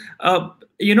 वो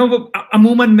you know, वो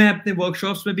अमूमन मैं अपने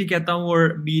वर्कशॉप्स में भी कहता हूँ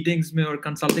और मीटिंग्स में और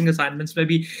कंसल्टिंग असाइनमेंट्स में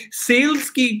भी, सेल्स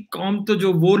की कॉम तो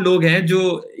जो वो लोग हैं जो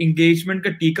एंगेजमेंट का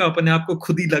टीका अपने आप को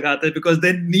खुद ही लगाते हैं, because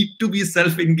they need to be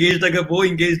self engaged. अगर वो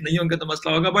एंगेज नहीं होंगे तो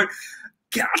मसला होगा. बट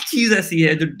क्या चीज ऐसी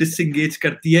है जो डिसएंगेज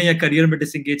करती है या करियर में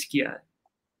डिसएंगेज किया है?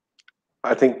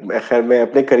 आई थिंक खैर मैं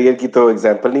अपने करियर की तो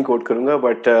एग्जांपल नहीं कोट करूंगा,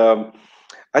 बट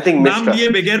आई थिंक नाम लिए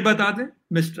बगैर बता दें,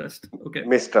 मिसट्रस्ट. ओके,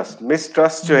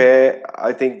 मिसट्रस्ट जो है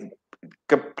आई थिंक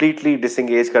कंप्लीटली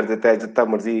डिसएंगेज कर देता है. जितना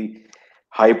मर्जी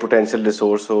हाई पोटेंशियल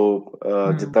रिसोर्स हो,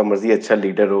 जितना मर्जी अच्छा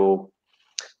लीडर हो,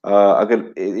 अगर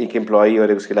एक एम्प्लॉय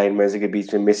और उसके लाइन मैनेजर के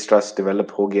बीच में मिसट्रस्ट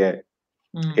डेवलप हो गया है,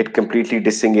 it completely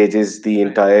disengages the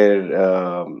entire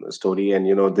story. And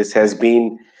you know, this has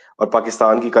been, और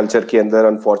पाकिस्तान की कल्चर के अंदर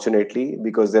unfortunately,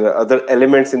 because there are other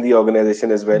elements in the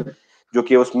organization as well, जो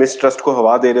कि उस मिसट्रस्ट को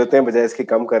हवा दे रहे होते हैं बजाय इसके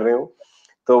कम कर रहे हो,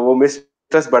 तो वो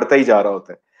मिसट्रस्ट बढ़ता ही जा रहा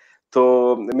होता है. तो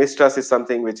mistrust is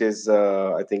something which is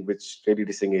I think which really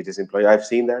disengages employee. I've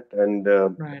seen that and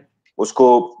उसको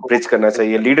ब्रिज करना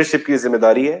चाहिए. लीडरशिप की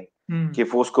जिम्मेदारी है कि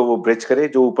वो उसको वो ब्रिज करे.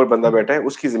 जो ऊपर बंदा बैठा है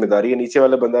उसकी जिम्मेदारी है. नीचे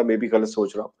वाला बंदा मे भी गलत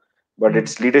सोच रहा हो, बट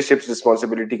इट्स लीडरशिप्स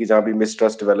रिस्पॉन्सिबिलिटी कि जहाँ भी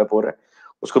मिसट्रस्ट डेवलप हो रहा है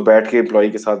उसको बैठ के एम्प्लॉय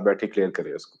के साथ बैठ के क्लियर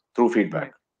करे उसको थ्रू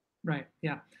फीडबैक. राइट,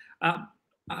 या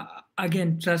again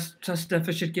trust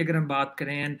deficit की अगर हम बात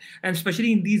करें and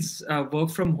especially in these work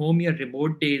from home या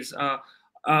remote days,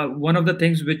 one of the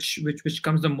things which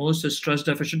comes the most is trust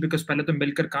deficit, because पहले तो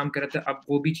मिलकर काम कर रहे थे, अब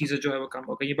वो भी चीजें जो है वो कम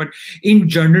हो गई है. But in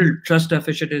general trust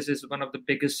deficit is one of the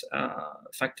biggest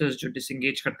factors जो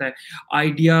disengage करता है.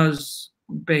 Ideas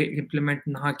पे इम्प्लीमेंट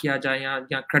ना किया जाए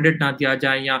या क्रेडिट ना दिया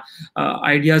जाए या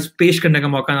आइडियाज पेश करने का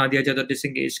मौका ना दिया जाए तो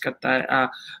डिसएंगेज करता है.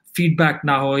 फीडबैक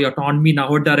ना हो या ऑटोनॉमी ना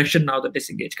हो, डायरेक्शन ना हो तो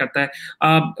डिसएंगेज करता है.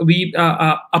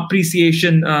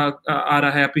 अप्रिसिएशन आ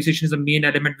रहा है. Appreciation is the main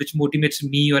element which motivates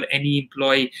me और any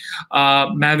employee.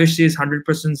 Mavish is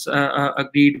 100%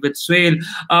 agreed with Sohail.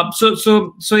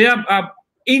 So yeah,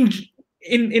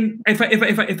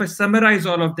 if I summarize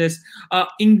all of this,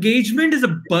 engagement is a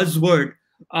buzzword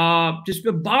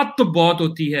जिसपे बात तो बहुत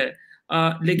होती है,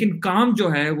 लेकिन काम जो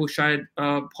है वो शायद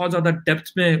बहुत ज्यादा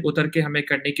डेप्थ में उतर के हमें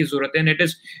करने की जरूरत है. And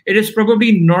it is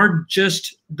probably not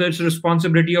just the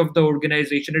responsibility of the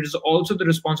organization, it is also the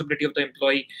responsibility of the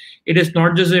employee. It is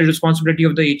not just the responsibility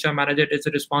of the HR manager, it is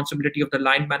the responsibility of the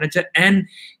line manager, and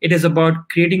it is about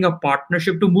creating a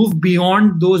partnership to move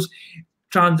beyond those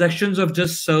transactions of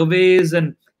just surveys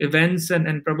and events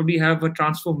and probably have a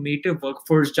transformative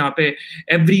workforce जहाँ पे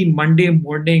every Monday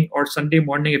morning or Sunday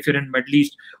morning if you're in Middle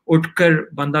East उठकर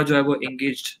बंदा जो है वो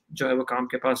engaged जो है वो काम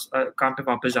पे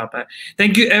वापस जाता है.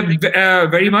 Thank you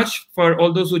very much for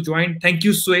all those who joined. Thank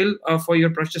you Sohail for your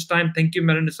precious time. Thank you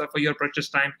Mehr-Un-Nisa for your precious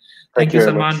time. Thank you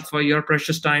Salman for your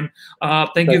precious time.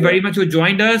 Thank you very much who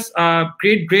joined us.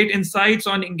 Great insights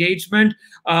on engagement.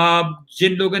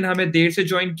 जिन लोगों ने हमें देर से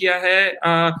join किया है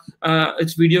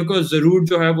इस video को जरूर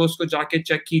जो है वो उसको जाके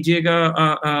चेक कीजिएगा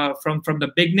from the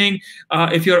beginning.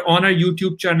 If you're on our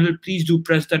YouTube channel, please do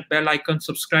press that bell icon,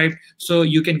 subscribe, so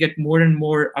you can get more and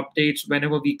more updates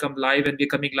whenever we come live, and we're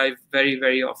coming live very,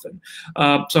 very often.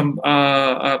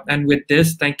 And with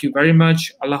this, thank you very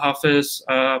much. Allah Hafiz,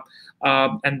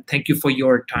 and thank you for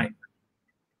your time.